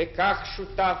 This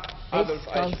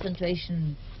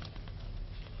concentration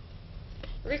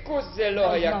was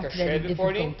not very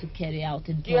difficult to carry out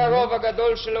in Poland,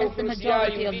 as the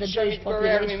majority of the Jewish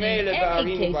population in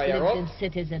any case lived in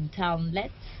cities and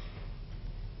townlets.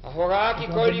 It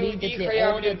was immediately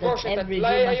ordered that every Jew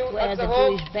must wear the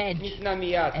Jewish badge,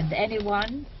 and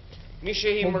anyone who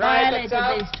violated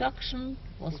the instruction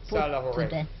was put to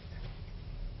death.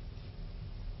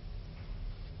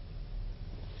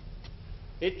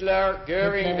 Hitler,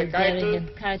 Göring and Keitel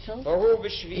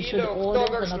issued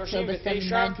orders on October 7,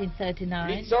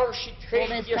 1939 for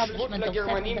the establishment of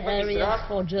separate areas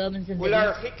for Germans in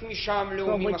the East,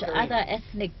 from which other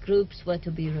ethnic groups were to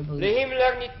be removed.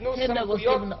 Hitler was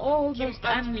given almost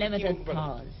unlimited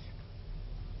powers.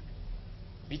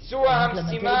 The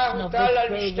implementation of this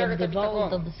program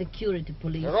devolved on the security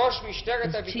police. His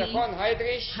chief,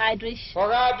 Heydrich,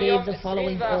 gave the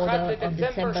following order on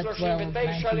December 12,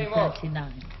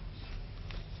 1939.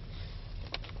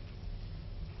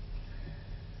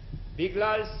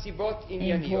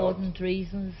 Important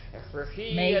reasons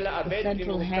make the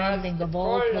central handling of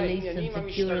all police and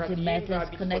security matters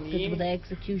connected with the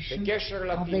execution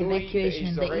of the evacuation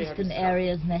in the eastern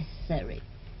areas necessary.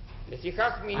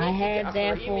 I have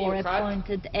therefore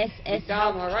appointed SS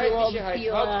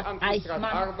Hauptsturmführer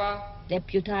Eijkman,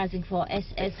 deputizing for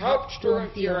SS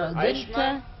Hauptsturmführer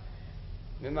Günther,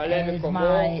 as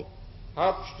my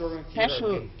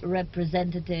special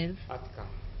representative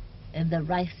in the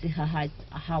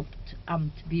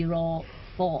Reichssicherheitshauptamt Bureau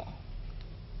 4.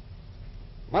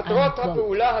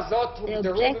 The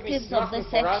objectives of this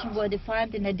section were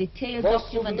defined in a detailed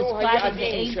document describing the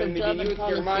aims of German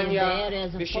policy in the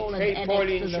areas of Poland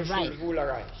annexed to the Reich.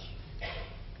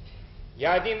 These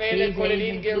aims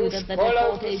included the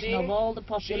deportation of all the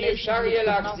population which could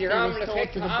not be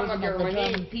restored to the bosom of the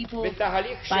German people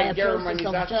by a process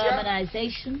of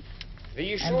Germanization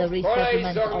and the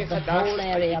resettlement of the whole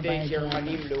area by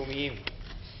Germans.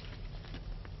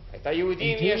 The Jews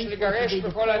were to be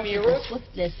deported as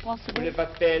swiftly as possible with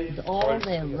all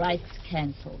their rights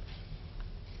cancelled.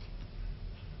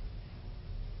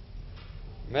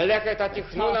 The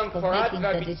task of making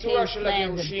the detailed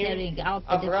plans and carrying out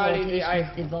the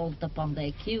deportations devolved upon the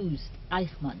accused,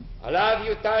 Eijkman.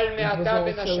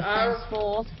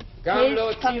 It was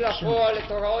also henceforth his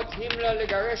function,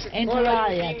 inter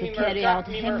alia, to carry out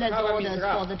Himmler's orders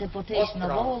for the deportation of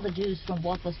all the Jews from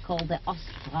what was called the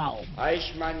Ostraum.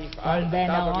 From then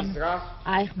on,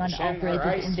 Eijkman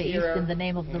operated in the East in the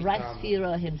name of the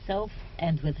Reichsführer himself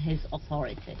and with his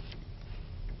authority.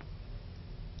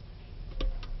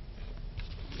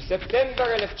 In September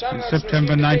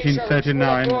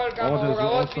 1939, orders were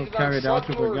also carried out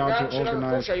with regard to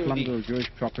organized plunder of Jewish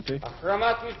property,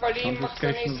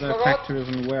 confiscation of their factories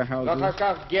and warehouses,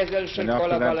 and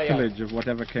after that pillage of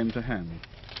whatever came to hand.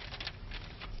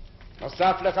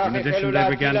 In addition, they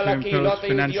began to impose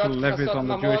financial levies on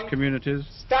the Jewish communities,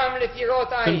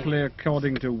 simply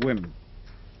according to whim.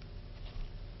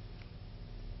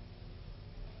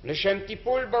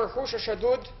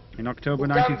 In October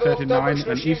 1939,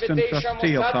 an Eastern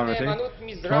Trustee Authority,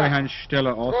 Treuhandstelle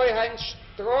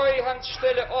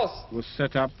Ost, was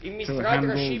set up to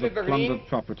handle the plundered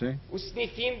property, with a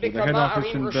head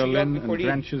office in Berlin and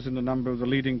branches in a number of the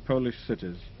leading Polish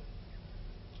cities.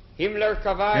 Himmler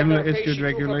issued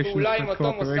regulations for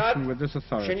cooperation with this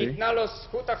authority,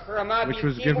 which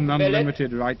was given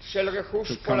unlimited rights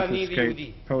to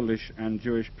confiscate Polish and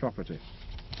Jewish property.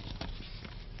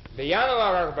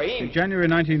 In January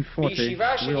 1940,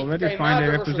 we already find a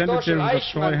representative of the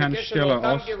Treuhandstelle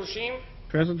Ost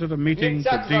present at a meeting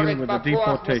to deal with the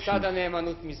deportation,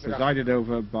 presided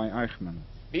over by Eijkman. At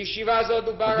this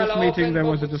meeting there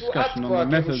was a discussion on the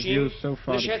methods used so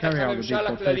far to carry out the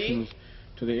deportations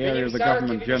to the area of the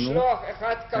government general,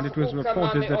 and it was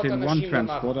reported that in one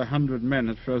transport 100 men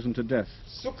had frozen to death.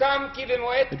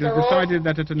 It was decided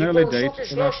that at an early date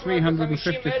about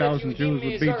 350,000 Jews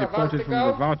would be deported from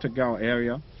the Vartagau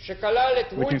area,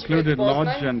 which included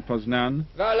Lodz and Poznan,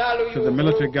 to the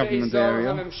military government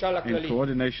area in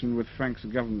coordination with Frank's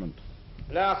government.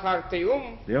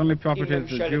 The only property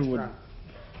the Jew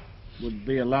would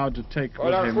be allowed to take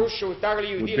with him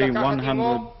would be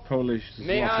 100 Polish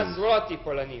zlotys.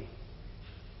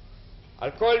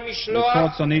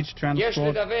 Reports on each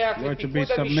transport were to be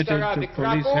submitted to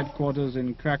police headquarters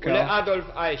in Krakow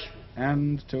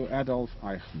and to Adolf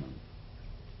Eichmann.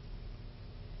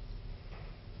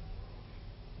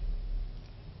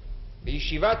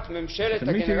 At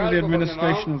the meeting of the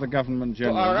administration of the government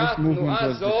general, this movement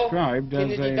was described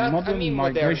as a modern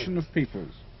migration of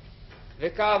peoples.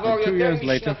 And 2 years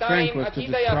later, Frank was to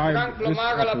describe this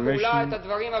operation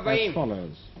as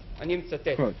follows,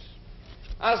 quote,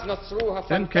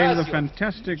 "Then came the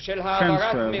fantastic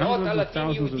transfer of hundreds of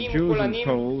thousands of Jews and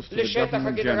Poles to the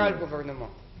government general.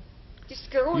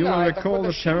 You will recall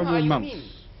the terrible months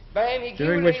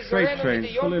during which freight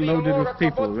trains fully loaded with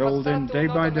people rolled in day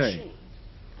by day.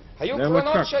 There were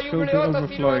trucks filled to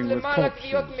overflowing with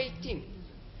corpses.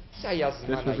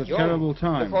 This was a terrible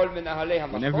time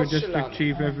when every district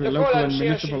chief, every local and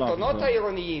municipal officer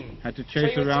had to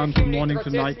chase around from morning to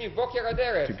night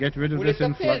to get rid of this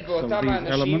influx of these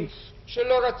elements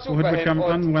who had become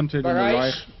unwanted in the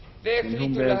Reich and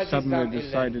whom they had suddenly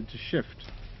decided to shift.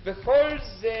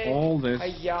 All this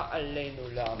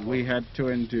we had to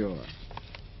endure."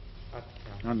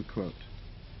 Unquote.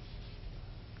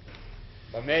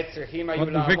 What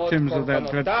the victims of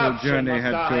that dreadful journey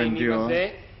had to endure,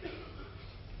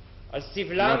 what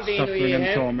suffering and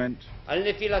torment, how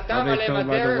they fell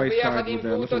by the wayside with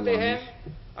their little ones,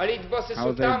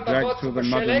 how they dragged through the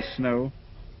mud and snow,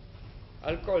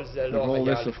 of all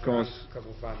this, of course,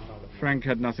 Frank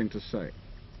had nothing to say.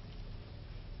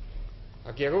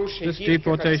 This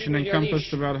deportation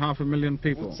encompassed about 500,000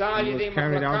 people and was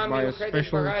carried out by a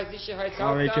special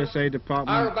RHSA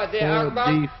Department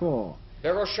 4D4,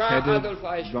 headed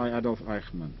by Adolf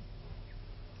Eichmann.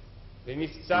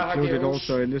 Included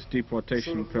also in this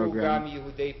deportation program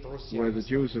were the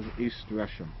Jews of East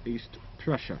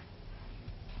Prussia.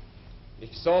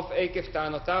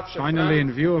 Finally,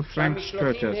 in view of Frank's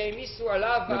protest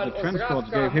that the transports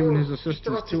gave him and his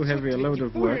assistants too heavy a load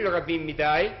of work,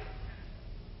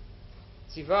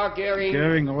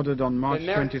 Goering ordered on March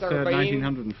 23,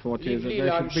 1940 that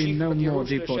there should be no more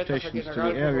deportations to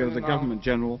the area of the government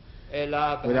general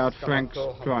without Frank's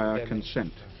prior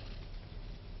consent.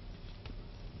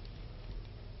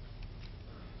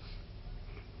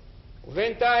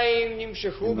 In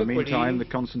the meantime, the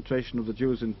concentration of the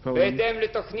Jews in Poland and the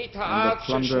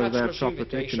plunder of their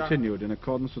property continued in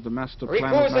accordance with the Master Plan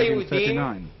of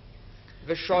 1939.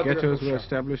 Ghettos were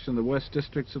established in the worst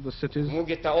districts of the cities, where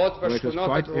it was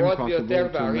quite impossible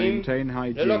to maintain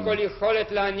hygiene.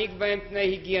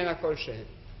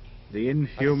 The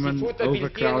inhuman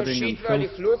overcrowding and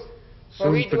filth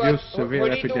soon produced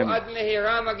severe epidemics.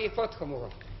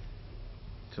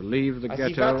 To leave the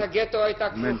ghetto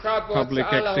meant public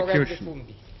execution.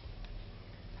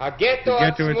 The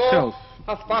ghetto itself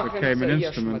became an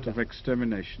instrument of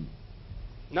extermination.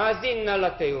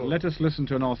 Let us listen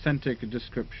to an authentic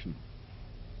description.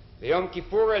 Quote, on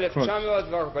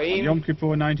Yom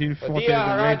Kippur 1940,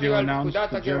 the radio announced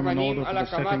the German order for the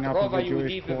setting up of a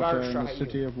Jewish quarter in the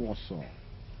city of Warsaw.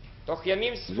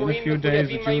 Within a few days,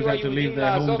 the Jews had to leave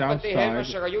their homes outside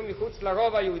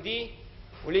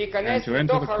and to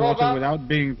enter the quarter without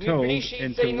being told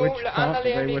into which part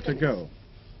they were to go.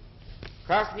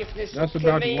 Thus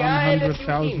about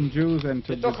 100,000 Jews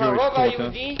entered the Jewish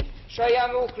quarter,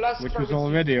 which was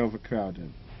already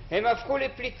overcrowded. They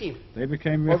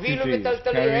became refugees,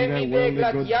 carrying their worldly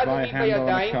goods by hand on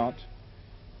a cart,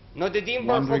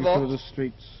 wandering through the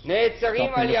streets,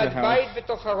 stopping at the house,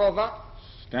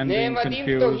 standing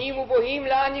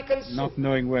confused, not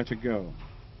knowing where to go.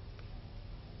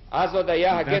 At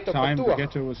that time, the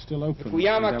ghetto was still open, and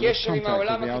there was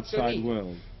contact with the outside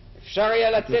world. It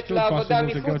was still possible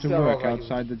to go to work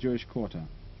outside the Jewish quarter.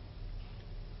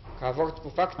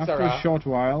 After a short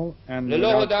while, and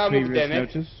without previous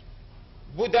notice,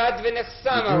 the Jewish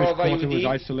quarter was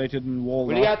isolated and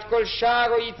walled off,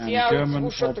 and German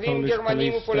or Polish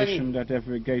police stationed at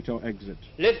every gate or exit.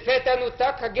 All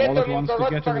at once, the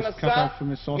ghetto was cut off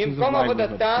from its sources of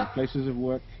livelihood, from places of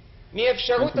work, and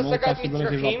from all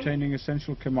possibility of obtaining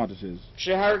essential commodities,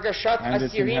 and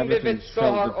its inhabitants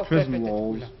felt that prison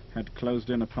walls had closed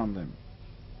in upon them.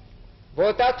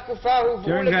 During that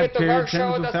period,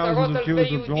 tens of thousands of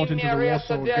Jews were brought into the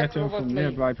Warsaw Ghetto from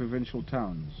nearby provincial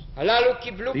towns.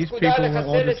 These people were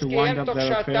ordered to wind up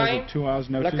their affairs at 2 hours'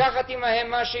 notice, take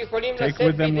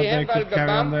with them what they could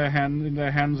carry on in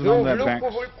their hands and on their backs. They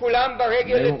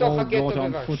were all brought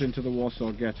on foot into the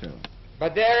Warsaw Ghetto.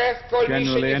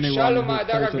 Generally, anyone who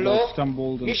faltered or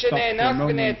stumbled and stopped for a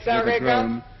moment with a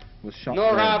groan was shot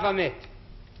dead.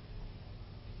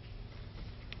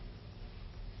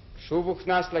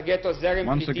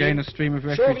 Once again a stream of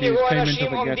refugees came into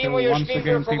the ghetto. Once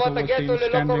again people were seen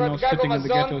standing or sitting in the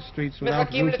ghetto streets without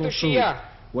roof or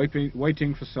food,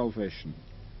 waiting for salvation.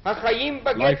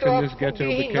 Life in this ghetto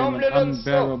became an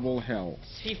unbearable hell.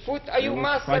 There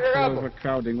was frightful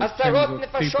overcrowding with tens of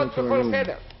people per room.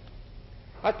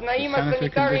 The sanitary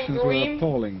conditions were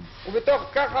appalling. It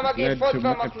led to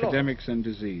epidemics and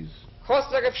disease.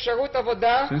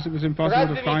 Since it was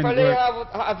impossible to find work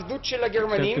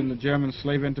except in the German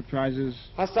slave enterprises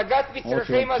or to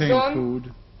obtain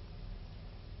food,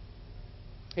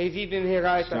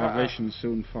 starvation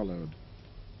soon followed.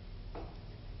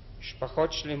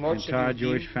 Entire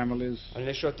Jewish families,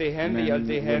 men,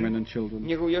 women and children,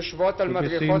 could be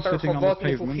seen sitting on the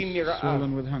pavements,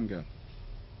 swollen with hunger.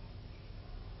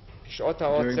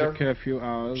 During the curfew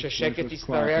hours, when it was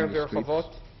quiet in the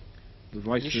streets, the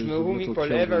voices of little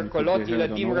children could be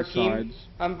heard on all sides,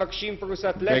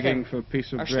 begging for a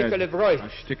piece of bread, a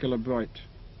shtickle of bread.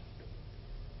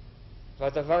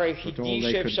 But all they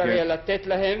could get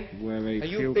were a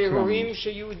few crumbs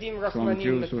from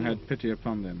Jews who had pity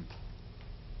upon them.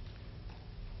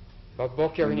 In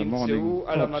the morning,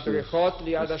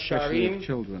 corpses, especially of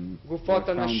children, were found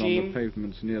on the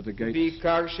pavements near the gates,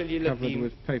 covered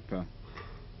with paper,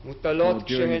 or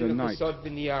during the night,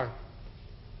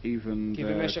 even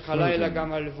their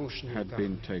clothing had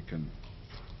been taken.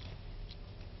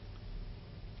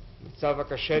 Of course,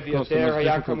 the most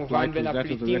difficult plight was that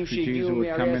of the refugees who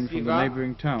had come in from the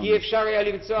neighboring towns, as it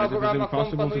was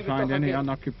impossible to find any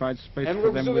unoccupied space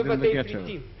for them within the ghetto,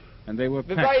 and they were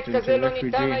packed into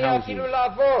refugee houses.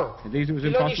 In these it was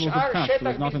impossible to pass, there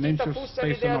was not an inch of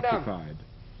space unoccupied.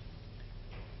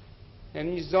 Their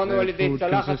food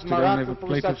consisted only of a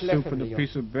plate of soup and a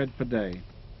piece of bread per day.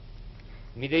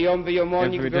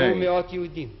 Every day,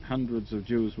 hundreds of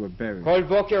Jews were buried. Every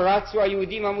morning,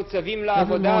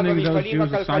 those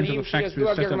Jews assigned to the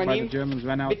factories set up by the Germans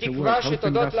ran out to work,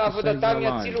 hoping thus to save their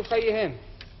lives.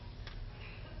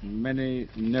 Many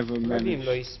never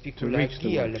managed to reach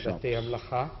the workshops,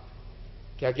 because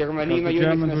the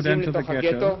Germans would enter the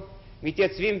ghetto,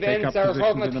 take up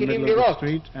positions in the middle of the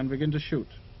street, and begin to shoot.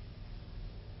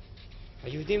 The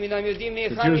Jews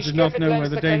did not know where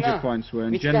the danger points were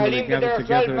and generally gathered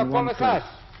together in one place.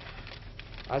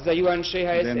 Then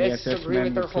the SS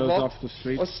men would close off the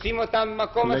streets, collect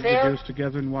the Jews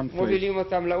together in one place,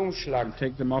 and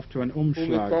take them off to an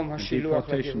Umschlag, a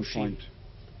deportation point,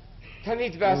 all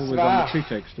with the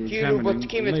pretext of examining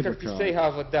labor cards.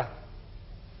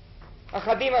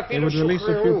 They would release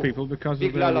a few people because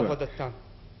of their work.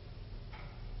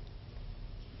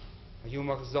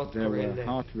 There were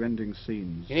heart-rending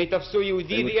scenes. They would catch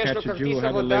a Jew who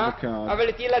had a labor card,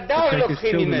 to take his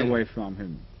children away from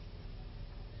him,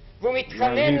 while he pleaded for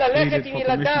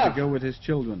permission to go with his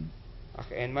children, but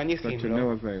to no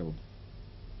avail.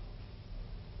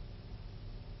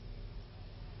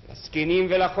 They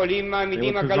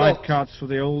would provide carts for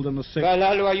the old and the sick.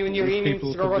 These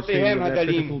people could be seen with their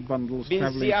pitiful bundles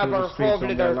travelling through the streets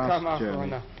on their last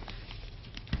journey.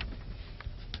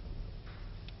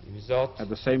 At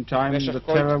the same time, the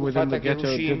terror within the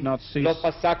ghetto did not cease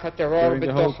during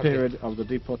the whole period of the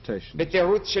deportation. Using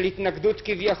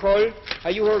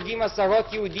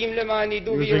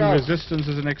resistance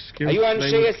as an excuse, they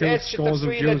would kill scores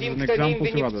of Jews as an example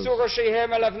to others. There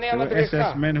were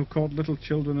SS men who caught little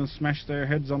children and smashed their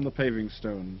heads on the paving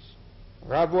stones. In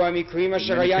many cases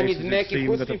it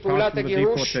seemed that apart from the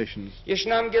deportations,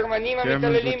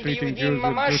 Germans were treating Jews with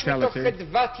brutality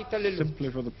simply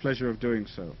for the pleasure of doing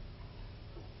so.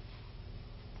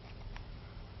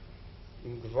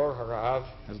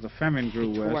 As the famine grew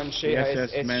worse, the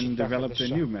SS men developed a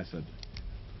new method.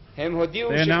 They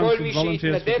announced that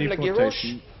volunteers for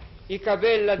deportation would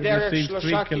receive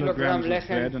 3 kilograms of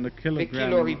bread and a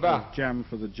kilogram of jam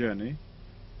for the journey.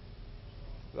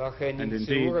 And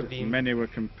indeed, many were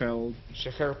compelled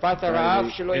by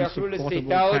the insupportable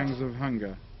pangs of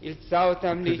hunger to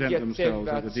present themselves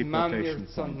at the deportation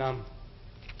point.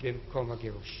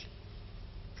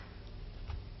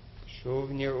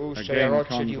 Again,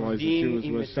 convoys of Jews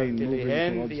were seen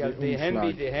moving towards the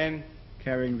Umschlag,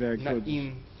 carrying their goods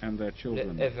and their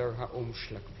children.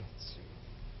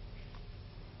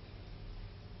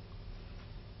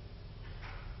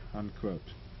 unquote.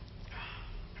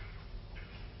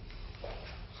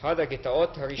 One of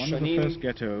the first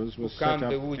ghettos was set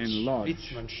up in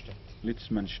Lodz,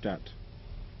 Litzmannstadt.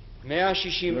 There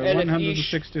were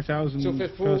 160,000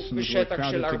 persons were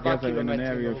crowded together in an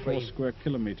area of 4 square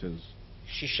kilometers.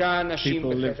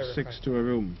 People lived 6 to a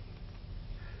room.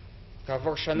 In the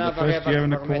first year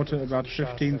and a quarter, about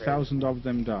 15,000 of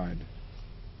them died. In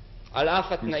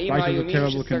spite of the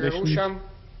terrible conditions,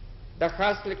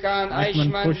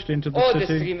 Aykman pushed into the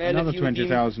city another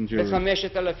 20,000 Jews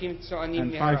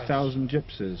and 5,000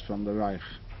 gypsies from the Reich.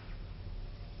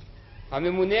 The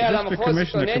district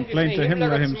commissioner complained to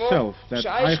Himmler himself that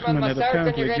Aykman had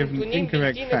apparently given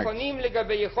incorrect facts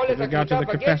with regard to the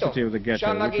capacity of the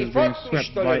ghetto, which was being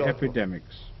swept by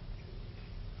epidemics.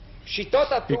 He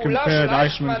compared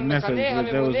Eichmann's methods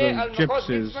with those of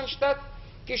gypsies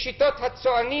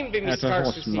at a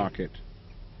horse market.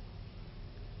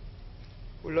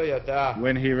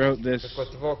 When he wrote this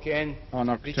on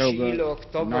October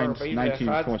 9,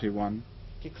 1941,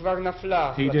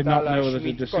 he did not know that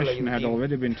a decision had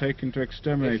already been taken to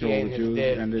exterminate all the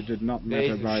Jews, and it did not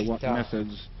matter by what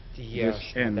methods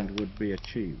this end would be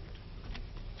achieved.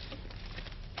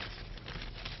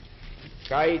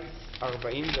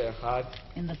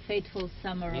 In the fateful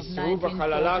summer of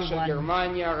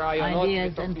 1941,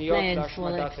 ideas and plans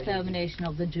for the extermination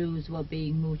of the Jews were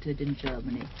being mooted in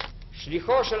Germany.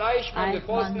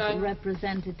 Eichmann's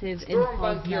representative in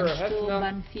Poznan,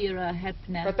 Sturmbannführer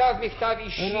Heppner, wrote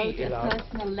a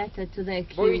personal letter to the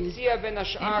accused, in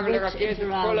which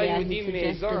inter alia he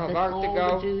suggested that all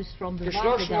the Jews from the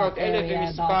Wartegau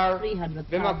area, about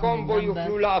 300,000 in number,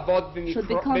 should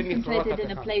be concentrated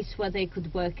in a place where they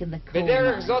could work in the coal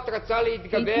mines. He thought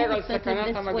that in this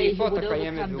way he would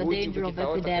overcome the danger of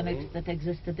epidemics that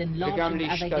existed in Lodz and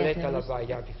other ghettos,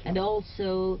 and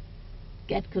also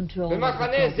get control of the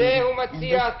problem. In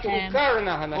this camp,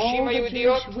 all the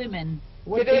Jewish women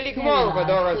would be sterilized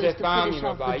so as to finish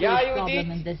off the Jewish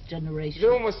problem in this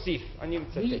generation.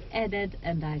 He added,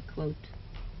 and I quote,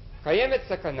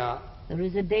 "There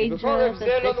is a danger that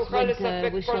this winter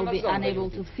we shall be unable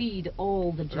to feed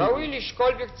all the Jews.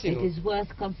 It is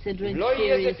worth considering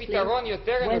seriously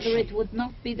whether it would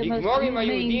not be the most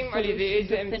humane solution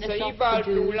to finish off the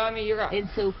Jews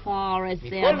insofar as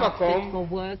they are not fit for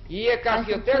work, and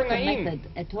to put a method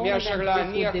at all events this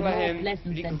would be more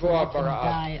pleasant than to let them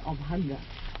die of hunger."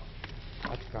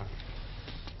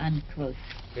 Unquote.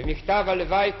 In the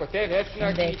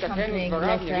accompanying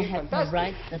letter, Heppner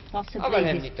writes that possibly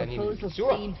his proposals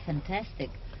seemed fantastic,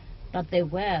 but they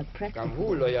were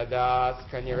practical.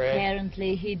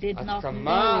 Apparently, he did not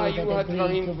know the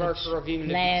degree to which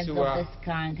plans of this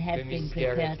kind had been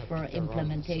prepared for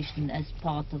implementation as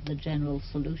part of the general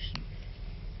solution.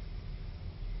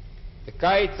 In the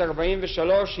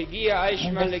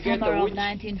summer of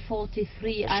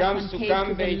 1943, Rimon came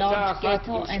to the Lodz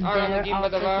ghetto, and there,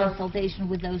 after consultation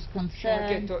with those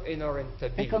concerned,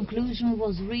 the conclusion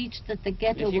was reached that the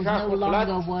ghetto was no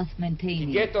longer worth maintaining.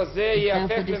 He therefore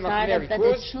decided that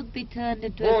it should be turned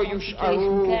into a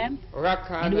concentration camp,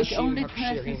 in which only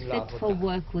persons fit for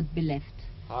work would be left.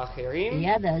 The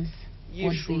others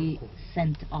would be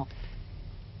sent off.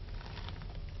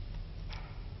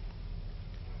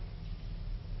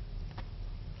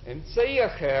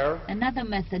 Another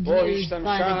method used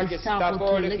by the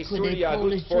Gestapo to liquidate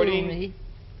Polish Jewry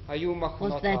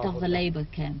was that of the labor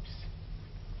camps.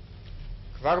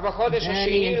 Early as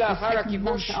the second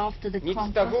month after the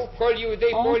conquest, all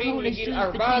Polish Jews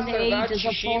between the ages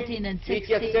of 14 and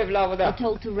 60 were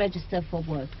told to register for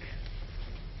work.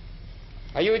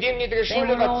 They were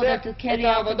ordered to carry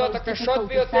out the most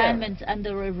difficult assignments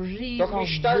under a regime of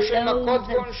blows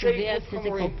and severe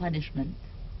physical punishment.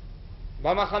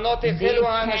 In these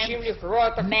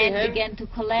camps, men began to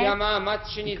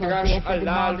collapse because the effort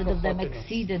demanded of them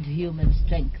exceeded human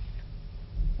strength.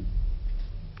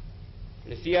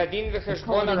 According to the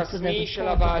report of the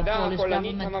Polish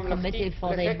Government Committee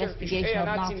for the Investigation of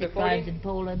Nazi Crimes in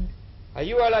Poland,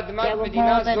 there were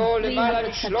more than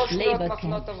 300 such labor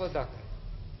camps.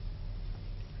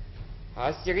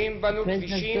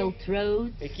 Prisoners built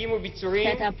roads,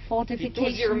 set up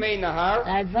fortifications,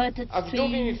 diverted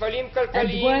streams,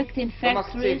 and worked in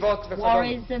factories,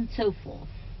 quarries, and so forth.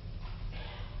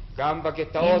 In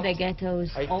the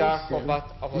ghettos also,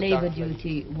 labor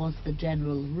duty was the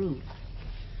general rule.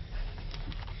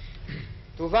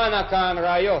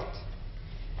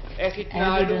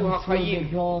 Evidence will be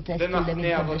brought as to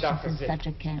living conditions in such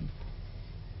a camp.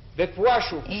 In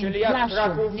Plaszów,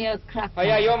 near Krakow,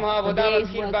 the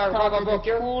day's work started at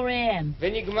 4 a.m. and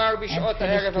finished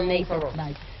late at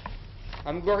night.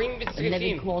 המגורים The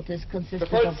בצריפים. living quarters consisted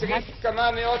בכל of צריף huts,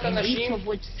 כמה מאות in each אנשים of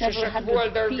which several ששכבו על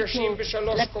hundred דרגשים people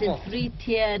בשלוש slept in קומות.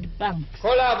 3-tiered bunks.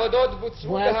 כל העבודות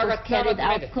בוצעו Work was בהרצה carried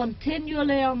out מתמדת.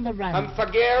 continually on the run.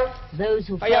 המפגר Those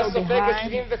who היה fell סופג behind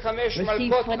 25 received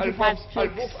מלקות 25 על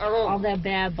strokes גוף ארוך. on their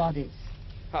bare bodies.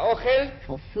 האוכל,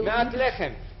 For food, מעט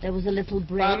לחם. there was a little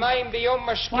bread. פעמיים ביום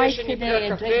משקה Twice a שנקרא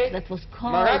day a drink קפה, that was called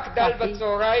מרק דל coffee,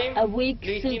 בצהריים, a weak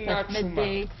לעתים soup מעט at שומן.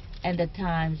 midday, and at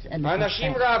times a little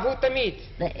האנשים fat. רעבו תמיד,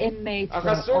 The inmates אך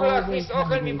were אסור always להכניס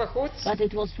אוכל hungry, מבחוץ, but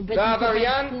it was forbidden to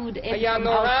והעבריין bring food in היה from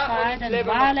נורא או outside, נתלה and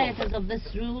במקום. violators of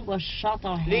this rule were shot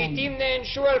or hanged. לעתים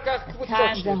נענשו על כך At קבוצות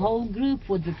times the שלמות. whole group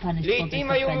would be punished for this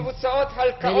לעתים היו offense. מבוצעות Very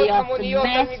הלקאות often המוניות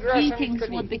על mass מגרש beatings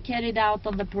המפקדים. would be carried out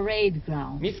on the parade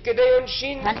ground. מפקדי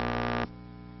עונשין